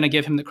nobody's going to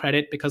give him the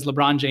credit because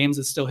LeBron James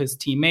is still his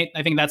teammate.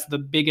 I think that's the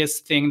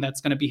biggest thing that's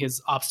going to be his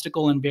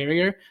obstacle and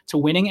barrier to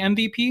winning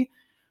MVP.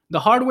 The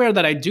hardware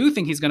that I do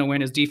think he's going to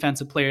win is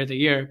Defensive Player of the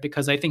Year,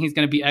 because I think he's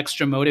going to be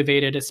extra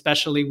motivated,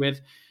 especially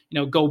with,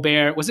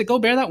 Gobert. Was it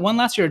Gobert that won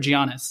last year or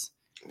Giannis?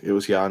 It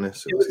was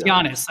Giannis. It was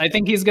Giannis. I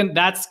think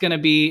that's going to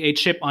be a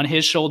chip on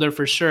his shoulder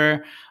for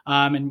sure.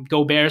 And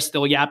Gobert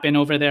still yapping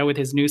over there with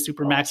his new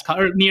supermax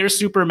or near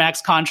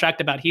supermax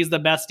contract about he's the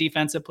best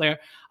defensive player.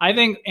 I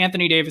think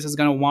Anthony Davis is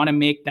going to want to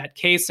make that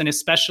case, and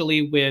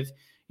especially with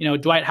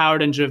Dwight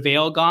Howard and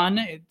JaVale gone,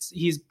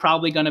 he's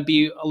probably going to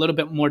be a little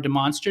bit more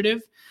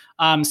demonstrative.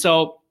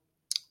 So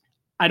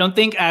I don't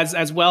think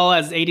as well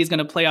as AD is going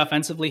to play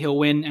offensively, he'll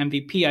win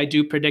MVP. I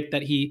do predict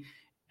that he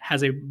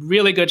has a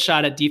really good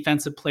shot at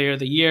Defensive Player of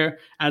the Year.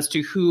 As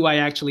to who I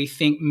actually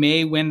think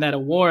may win that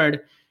award,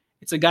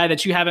 it's a guy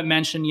that you haven't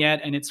mentioned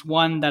yet, and it's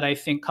one that I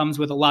think comes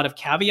with a lot of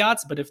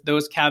caveats. But if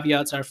those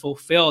caveats are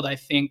fulfilled, I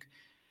think,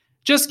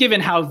 just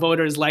given how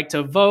voters like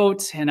to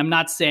vote, and I'm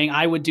not saying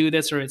I would do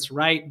this or it's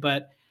right,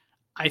 but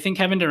I think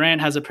Kevin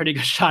Durant has a pretty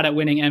good shot at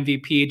winning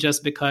MVP,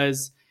 just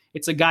because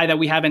it's a guy that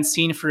we haven't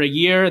seen for a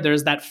year.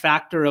 There's that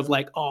factor of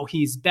like, oh,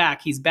 he's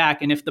back.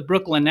 And if the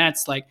Brooklyn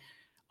Nets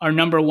are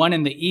number 1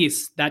 in the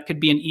East, that could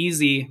be an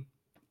easy.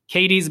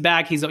 KD's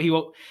back.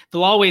 They'll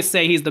always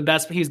say he's the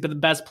best. He's the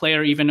best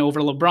player even over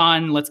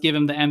LeBron. Let's give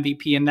him the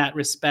MVP in that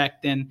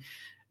respect. And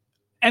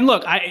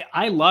look,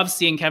 I love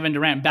seeing Kevin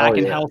Durant back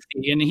and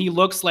healthy, and he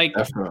looks like,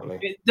 definitely,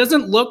 it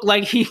doesn't look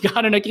like he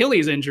got an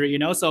Achilles injury,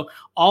 So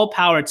all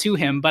power to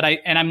him. But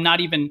I'm not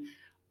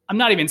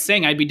even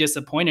saying I'd be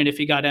disappointed if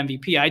he got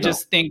MVP. I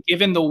just think,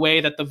 given the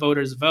way that the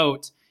voters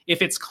vote,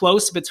 if it's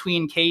close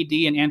between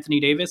KD and Anthony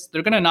Davis,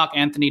 they're going to knock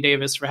Anthony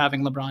Davis for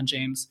having LeBron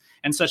James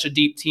and such a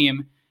deep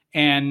team.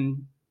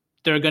 And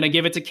they're going to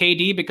give it to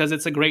KD because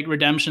it's a great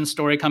redemption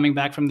story coming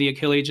back from the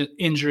Achilles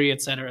injury,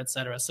 et cetera, et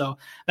cetera. So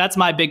that's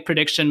my big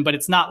prediction, but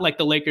it's not like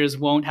the Lakers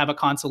won't have a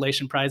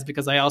consolation prize,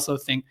 because I also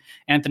think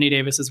Anthony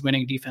Davis is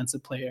winning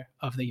Defensive Player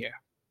of the Year.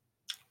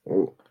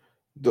 Well,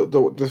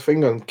 the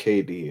thing on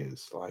KD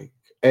is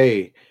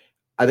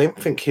I don't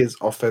think his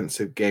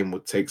offensive game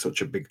would take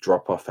such a big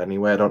drop off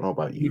anyway. I don't know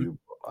about you,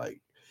 but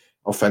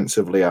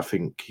offensively, I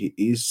think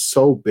he's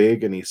so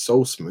big and he's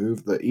so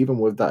smooth that even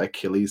with that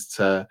Achilles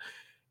tear,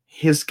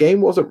 his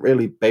game wasn't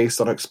really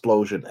based on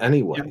explosion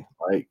anyway.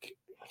 Yeah.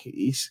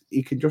 He's a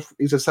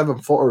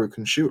 7-footer who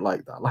can shoot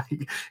like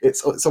that.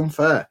 It's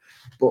unfair,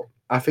 but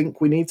I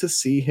think we need to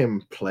see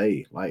him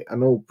play. I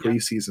know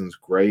preseason's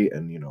great,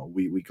 and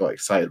we got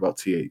excited about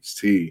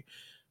THT.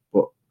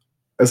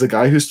 As a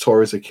guy who's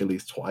tore his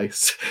Achilles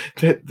twice,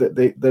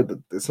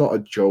 it's not a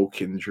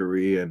joke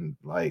injury, and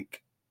I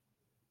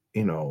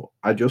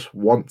just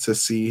want to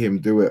see him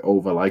do it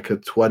over a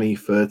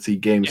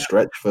 20-30 game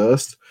stretch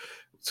first,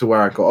 to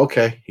where I go,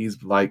 okay, he's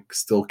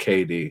still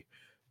KD,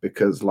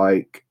 because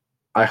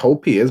I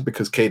hope he is,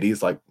 because KD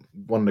is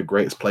one of the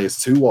greatest players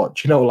to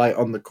watch,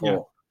 on the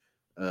court.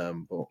 Yeah.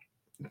 But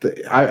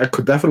I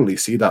could definitely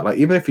see that.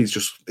 Even if he's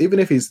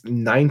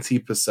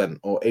 90%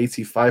 or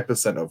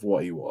 85% of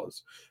what he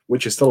was,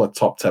 which is still a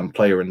top 10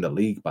 player in the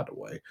league, by the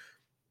way,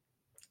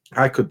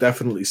 I could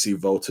definitely see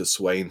voters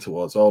swaying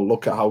towards, oh,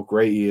 look at how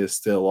great he is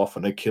still off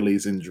an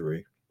Achilles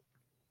injury.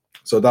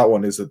 So that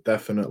one is a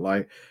definite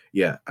like,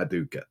 yeah, I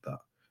do get that.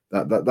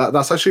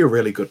 That's actually a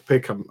really good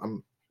pick.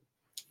 I'm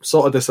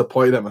sort of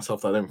disappointed at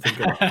myself that I didn't think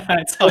about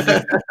It's all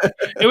good.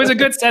 It was a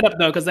good setup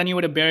though, because then you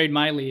would have buried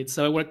my lead,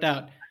 so it worked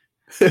out.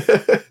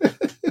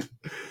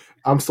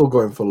 I'm still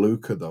going for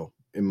Luca though,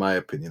 in my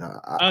opinion.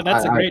 Oh,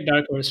 that's a great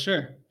dark horse,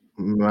 sure.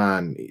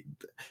 Man,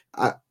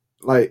 I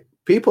like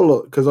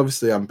people because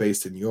obviously I'm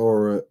based in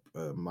Europe.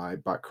 My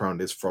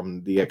background is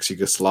from the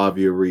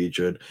ex-Yugoslavia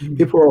region.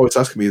 People are always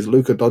asking me, "Is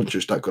Luka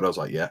Doncic that good?" I was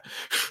like, "Yeah."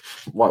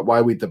 Why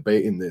are we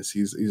debating this?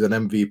 He's an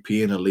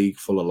MVP in a league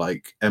full of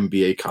like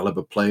NBA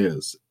caliber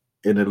players,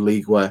 in a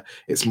league where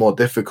it's more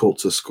difficult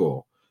to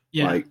score.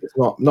 Yeah. Like it's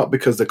not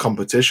because the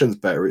competition's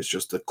better. It's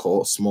just the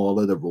court's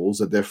smaller, the rules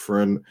are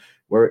different,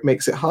 where it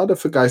makes it harder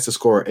for guys to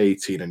score at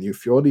 18. And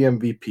if you're the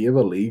MVP of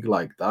a league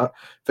like that,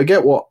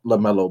 forget what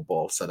LaMelo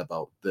Ball said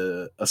about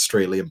the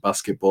Australian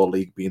Basketball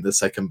League being the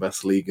second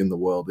best league in the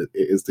world. It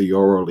is the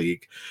Euro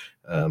League.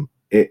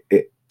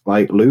 It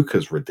like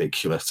Luka's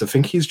ridiculous to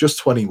think he's just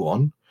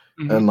 21.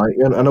 And like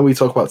I know we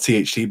talk about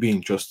THT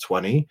being just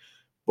 20,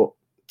 but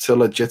to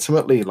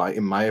legitimately, like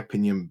in my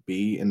opinion,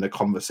 be in the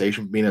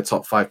conversation being a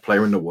top 5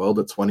 player in the world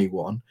at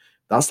 21,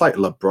 that's like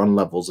LeBron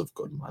levels of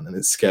good, man, and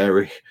it's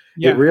scary.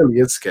 Yeah. It really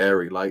is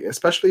scary, like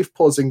especially if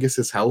Porzingis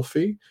is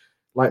healthy.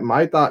 Like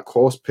my dark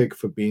horse pick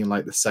for being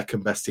like the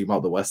second best team out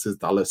of the West is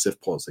Dallas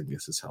if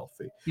Porzingis is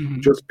healthy.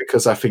 Just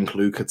because I think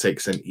Luka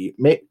takes his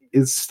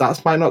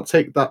stats might not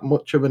take that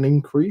much of an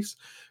increase,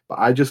 but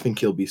I just think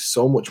he'll be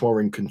so much more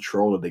in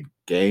control of the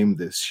game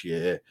this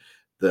year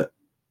that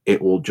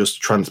it will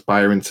just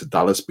transpire into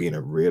Dallas being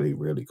a really,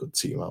 really good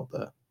team out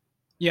there.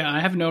 Yeah, I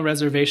have no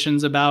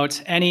reservations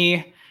about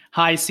any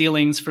high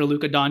ceilings for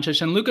Luka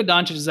Doncic. And Luka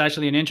Doncic is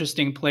actually an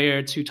interesting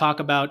player to talk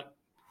about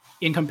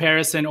in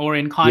comparison or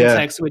in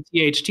context with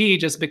THT,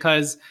 just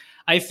because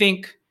I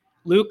think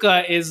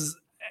Luka is,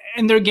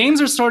 and their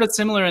games are sort of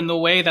similar in the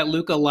way that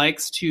Luka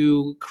likes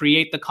to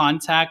create the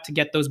contact to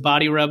get those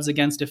body rubs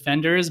against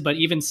defenders. But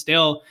even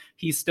still,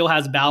 he still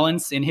has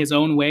balance in his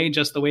own way,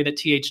 just the way that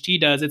THT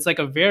does. It's like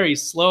a very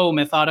slow,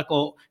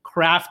 methodical,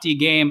 crafty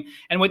game.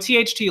 And what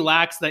THT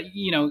lacks that,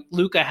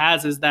 Luka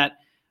has is that,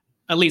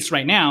 at least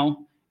right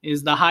now,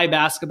 is the high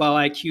basketball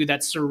IQ,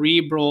 that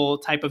cerebral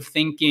type of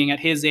thinking at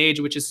his age,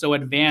 which is so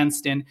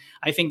advanced. And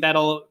I think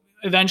that'll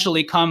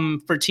eventually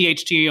come for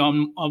THT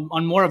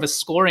on more of a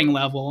scoring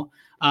level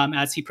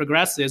as he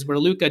progresses, where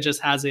Luka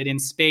just has it in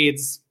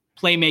spades,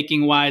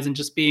 playmaking wise, and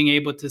just being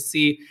able to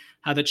see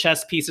how the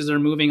chess pieces are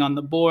moving on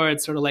the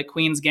board, sort of like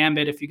Queen's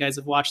Gambit, if you guys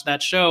have watched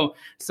that show.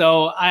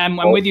 So I'm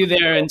with you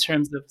there in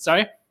terms of,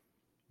 sorry?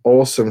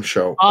 Awesome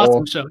show.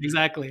 Awesome show,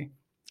 exactly.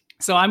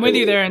 So I'm with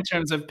you there in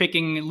terms of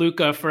picking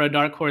Luka for a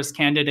dark horse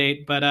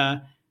candidate,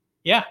 but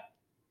yeah.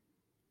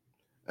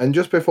 And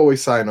just before we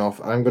sign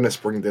off, I'm going to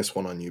spring this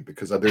one on you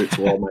because I do it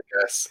to all my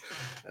guests.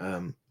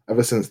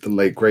 Ever since the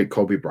late, great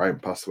Kobe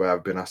Bryant passed away,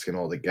 I've been asking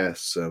all the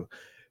guests, so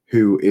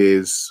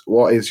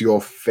what is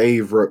your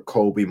favorite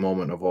Kobe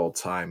moment of all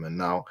time? And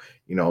now,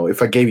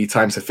 if I gave you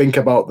time to think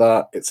about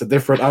that, it's a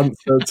different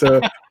answer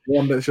to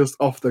one that's just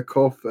off the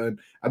cuff. And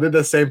I did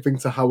the same thing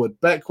to Howard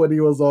Beck when he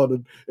was on,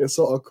 and it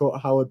sort of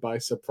caught Howard by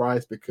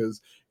surprise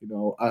because,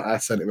 I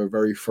sent him a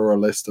very thorough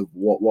list of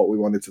what we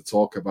wanted to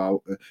talk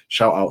about.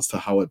 Shout outs to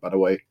Howard, by the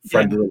way,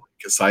 friend of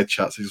the side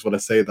chats. I just want to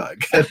say that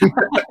again.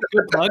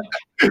 Good plug.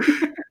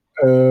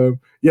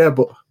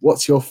 But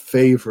what's your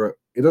favorite?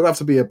 It doesn't have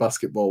to be a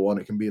basketball one.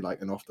 It can be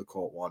like an off the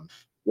court one.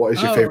 What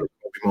is your favorite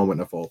Kobe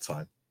moment of all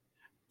time?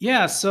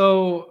 Yeah.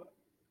 So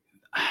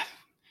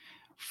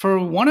for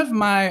one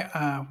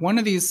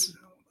of these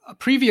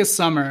previous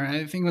summer,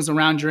 I think it was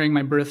around during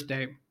my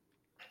birthday,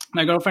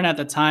 my girlfriend at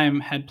the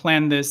time had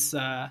planned this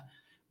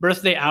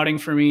birthday outing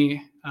for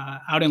me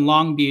out in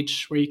Long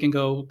Beach where you can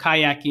go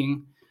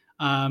kayaking.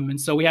 And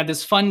so we had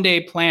this fun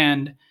day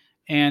planned,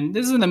 and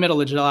this is in the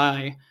middle of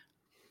July.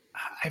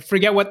 I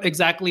forget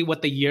exactly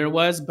what the year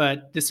was,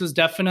 but this was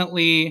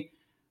definitely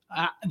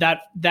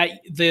that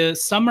the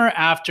summer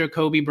after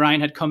Kobe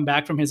Bryant had come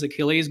back from his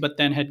Achilles, but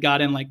then had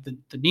gotten like the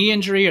knee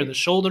injury or the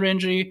shoulder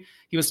injury.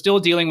 He was still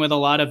dealing with a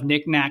lot of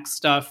knick-knack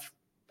stuff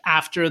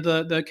after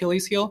the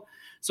Achilles heel,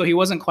 so he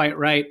wasn't quite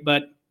right.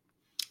 But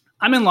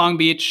I'm in Long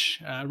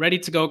Beach, ready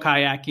to go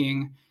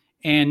kayaking,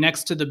 and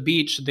next to the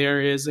beach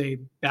there is a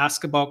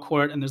basketball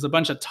court, and there's a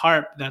bunch of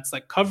tarp that's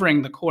like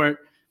covering the court.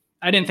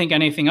 I didn't think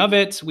anything of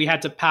it. We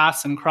had to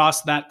pass and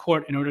cross that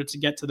court in order to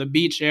get to the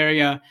beach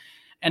area.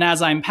 And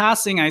as I'm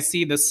passing, I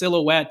see the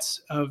silhouette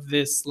of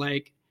this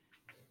like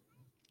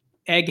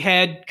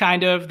egghead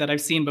kind of that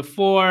I've seen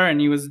before. And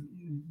he was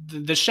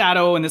the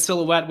shadow and the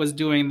silhouette was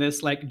doing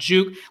this like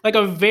juke, like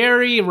a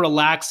very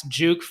relaxed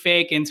juke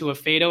fake into a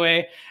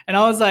fadeaway. And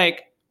I was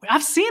like,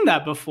 I've seen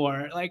that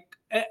before. Like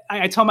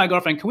I told my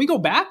girlfriend, can we go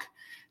back?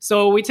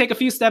 So we take a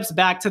few steps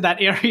back to that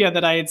area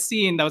that I had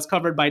seen that was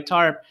covered by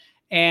tarp.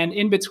 And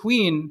in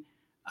between,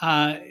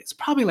 it's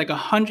probably like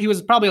 100. He was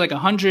probably like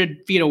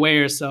 100 feet away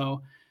or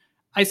so.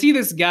 I see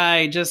this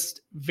guy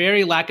just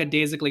very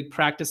lackadaisically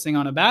practicing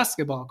on a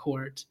basketball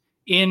court,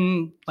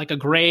 in like a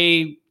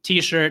gray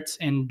t-shirt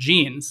and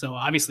jeans. So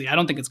obviously I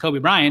don't think it's Kobe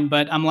Bryant,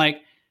 but I'm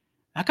like,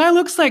 that guy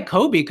looks like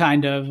Kobe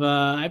kind of.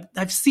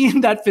 I've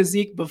seen that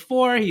physique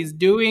before. He's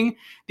doing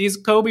these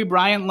Kobe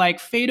Bryant like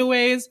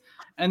fadeaways.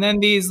 And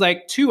then these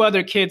like two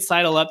other kids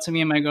sidle up to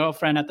me and my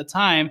girlfriend at the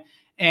time.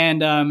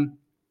 And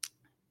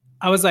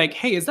I was like,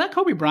 hey, is that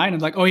Kobe Bryant? I'm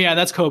like, oh yeah,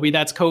 that's Kobe.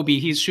 That's Kobe.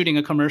 He's shooting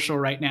a commercial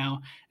right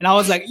now. And I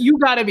was like, you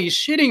gotta be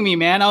shitting me,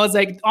 man. I was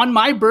like, on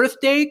my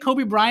birthday,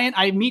 Kobe Bryant,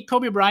 I meet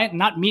Kobe Bryant,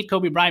 not meet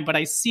Kobe Bryant, but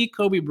I see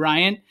Kobe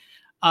Bryant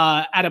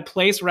at a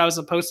place where I was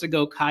supposed to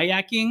go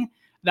kayaking.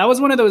 That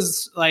was one of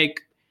those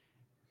like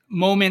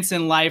moments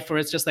in life where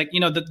it's just like,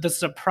 the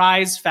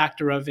surprise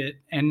factor of it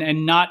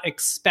and not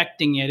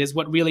expecting it is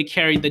what really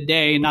carried the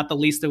day, not the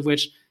least of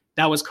which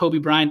that was Kobe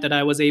Bryant that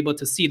I was able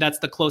to see. That's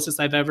the closest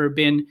I've ever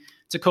been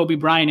to Kobe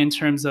Bryant in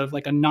terms of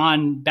like a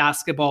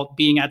non-basketball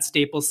being at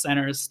Staples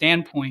Center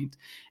standpoint.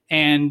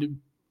 And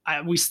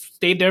we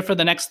stayed there for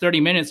the next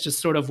 30 minutes, just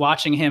sort of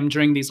watching him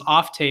during these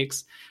off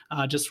takes,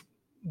 just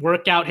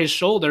work out his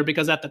shoulder,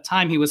 because at the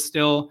time he was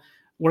still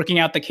working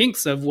out the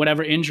kinks of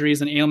whatever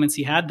injuries and ailments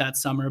he had that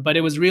summer. But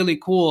it was really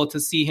cool to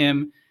see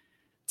him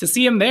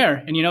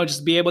there and,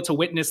 just be able to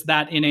witness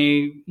that in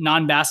a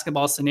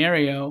non-basketball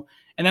scenario.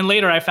 And then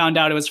later I found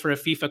out it was for a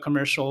FIFA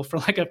commercial for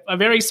like a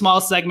very small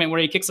segment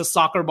where he kicks a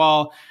soccer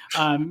ball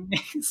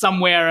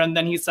somewhere and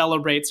then he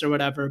celebrates or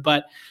whatever.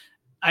 But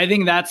I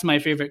think that's my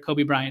favorite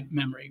Kobe Bryant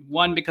memory.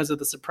 One, because of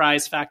the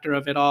surprise factor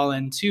of it all.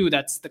 And two,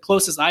 that's the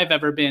closest I've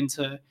ever been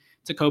to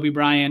Kobe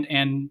Bryant.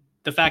 And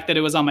the fact that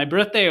it was on my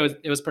birthday,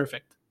 it was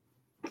perfect.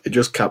 It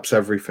just caps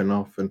everything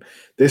off. And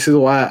this is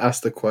why I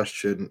asked the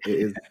question.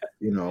 It is,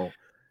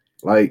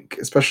 like,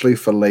 especially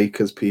for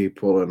Lakers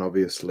people, and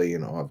obviously,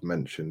 I've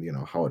mentioned,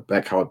 Howard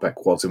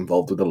Beck was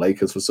involved with the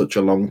Lakers for such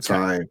a long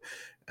time.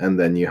 And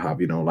then you have,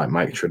 like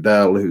Mike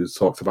Trudell, who's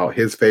talked about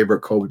his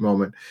favorite Kobe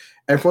moment.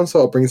 Everyone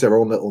sort of brings their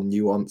own little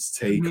nuanced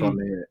take on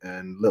it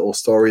and little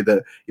story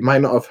that you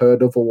might not have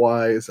heard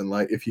otherwise. And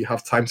like, if you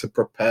have time to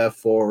prepare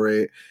for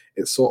it,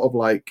 it's sort of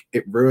like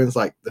it ruins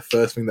like the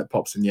first thing that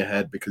pops in your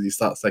head because you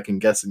start second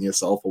guessing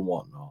yourself and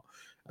whatnot.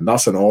 And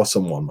that's an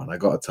awesome one, man. I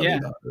got to tell you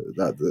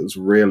that was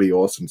really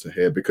awesome to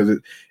hear because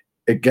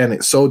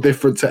it's so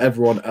different to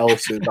everyone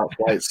else's. That's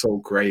why it's so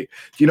great.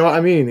 Do you know what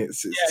I mean?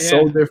 It's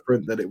so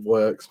different that it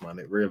works, man.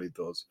 It really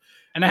does.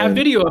 And I have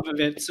video of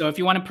it. So if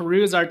you want to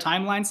peruse our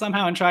timeline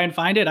somehow and try and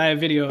find it, I have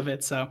video of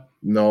it. So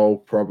no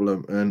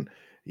problem. And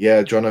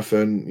yeah,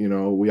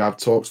 Jonathan, we have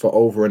talked for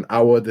over an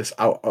hour. This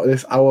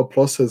hour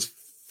plus has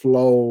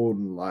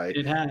flown. Like,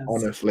 it has.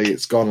 Honestly,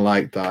 it's gone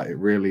like that. It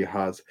really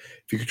has.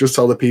 If you could just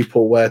tell the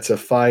people where to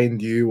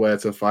find your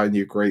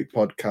great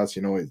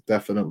podcast, it's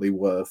definitely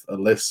worth a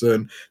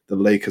listen. The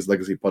Lakers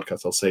Legacy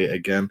Podcast, I'll say it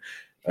again.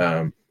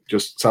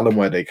 Just tell them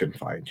where they can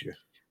find you.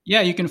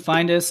 Yeah, you can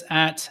find us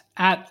at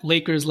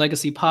Lakers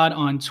Legacy Pod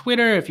on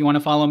Twitter. If you want to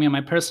follow me on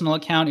my personal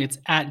account, it's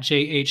at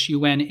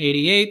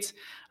JHUN88.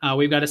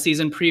 We've got a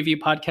season preview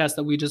podcast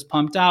that we just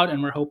pumped out,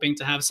 and we're hoping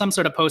to have some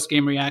sort of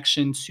post-game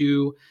reaction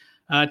to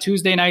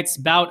Tuesday night's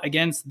bout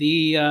against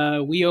the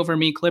We Over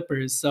Me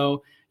Clippers.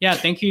 So, yeah,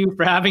 thank you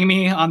for having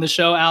me on the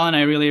show, Alan.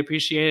 I really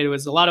appreciate it. It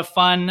was a lot of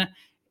fun,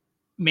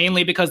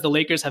 mainly because the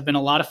Lakers have been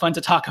a lot of fun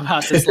to talk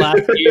about this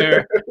last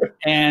year.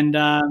 And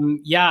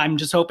I'm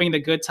just hoping the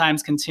good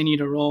times continue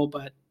to roll.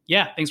 But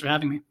yeah, thanks for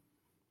having me.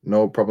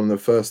 No problem. The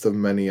first of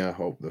many, I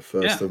hope. The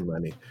first of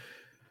many.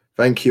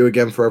 Thank you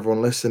again for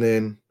everyone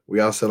listening. We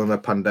are still in a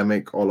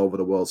pandemic all over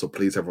the world, so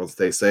please, everyone,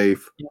 stay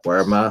safe. Yes. Wear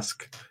a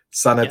mask.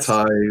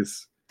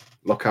 Sanitize.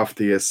 Look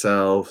after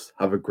yourselves.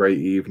 Have a great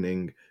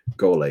evening.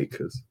 Go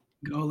Lakers.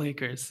 Go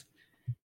Lakers.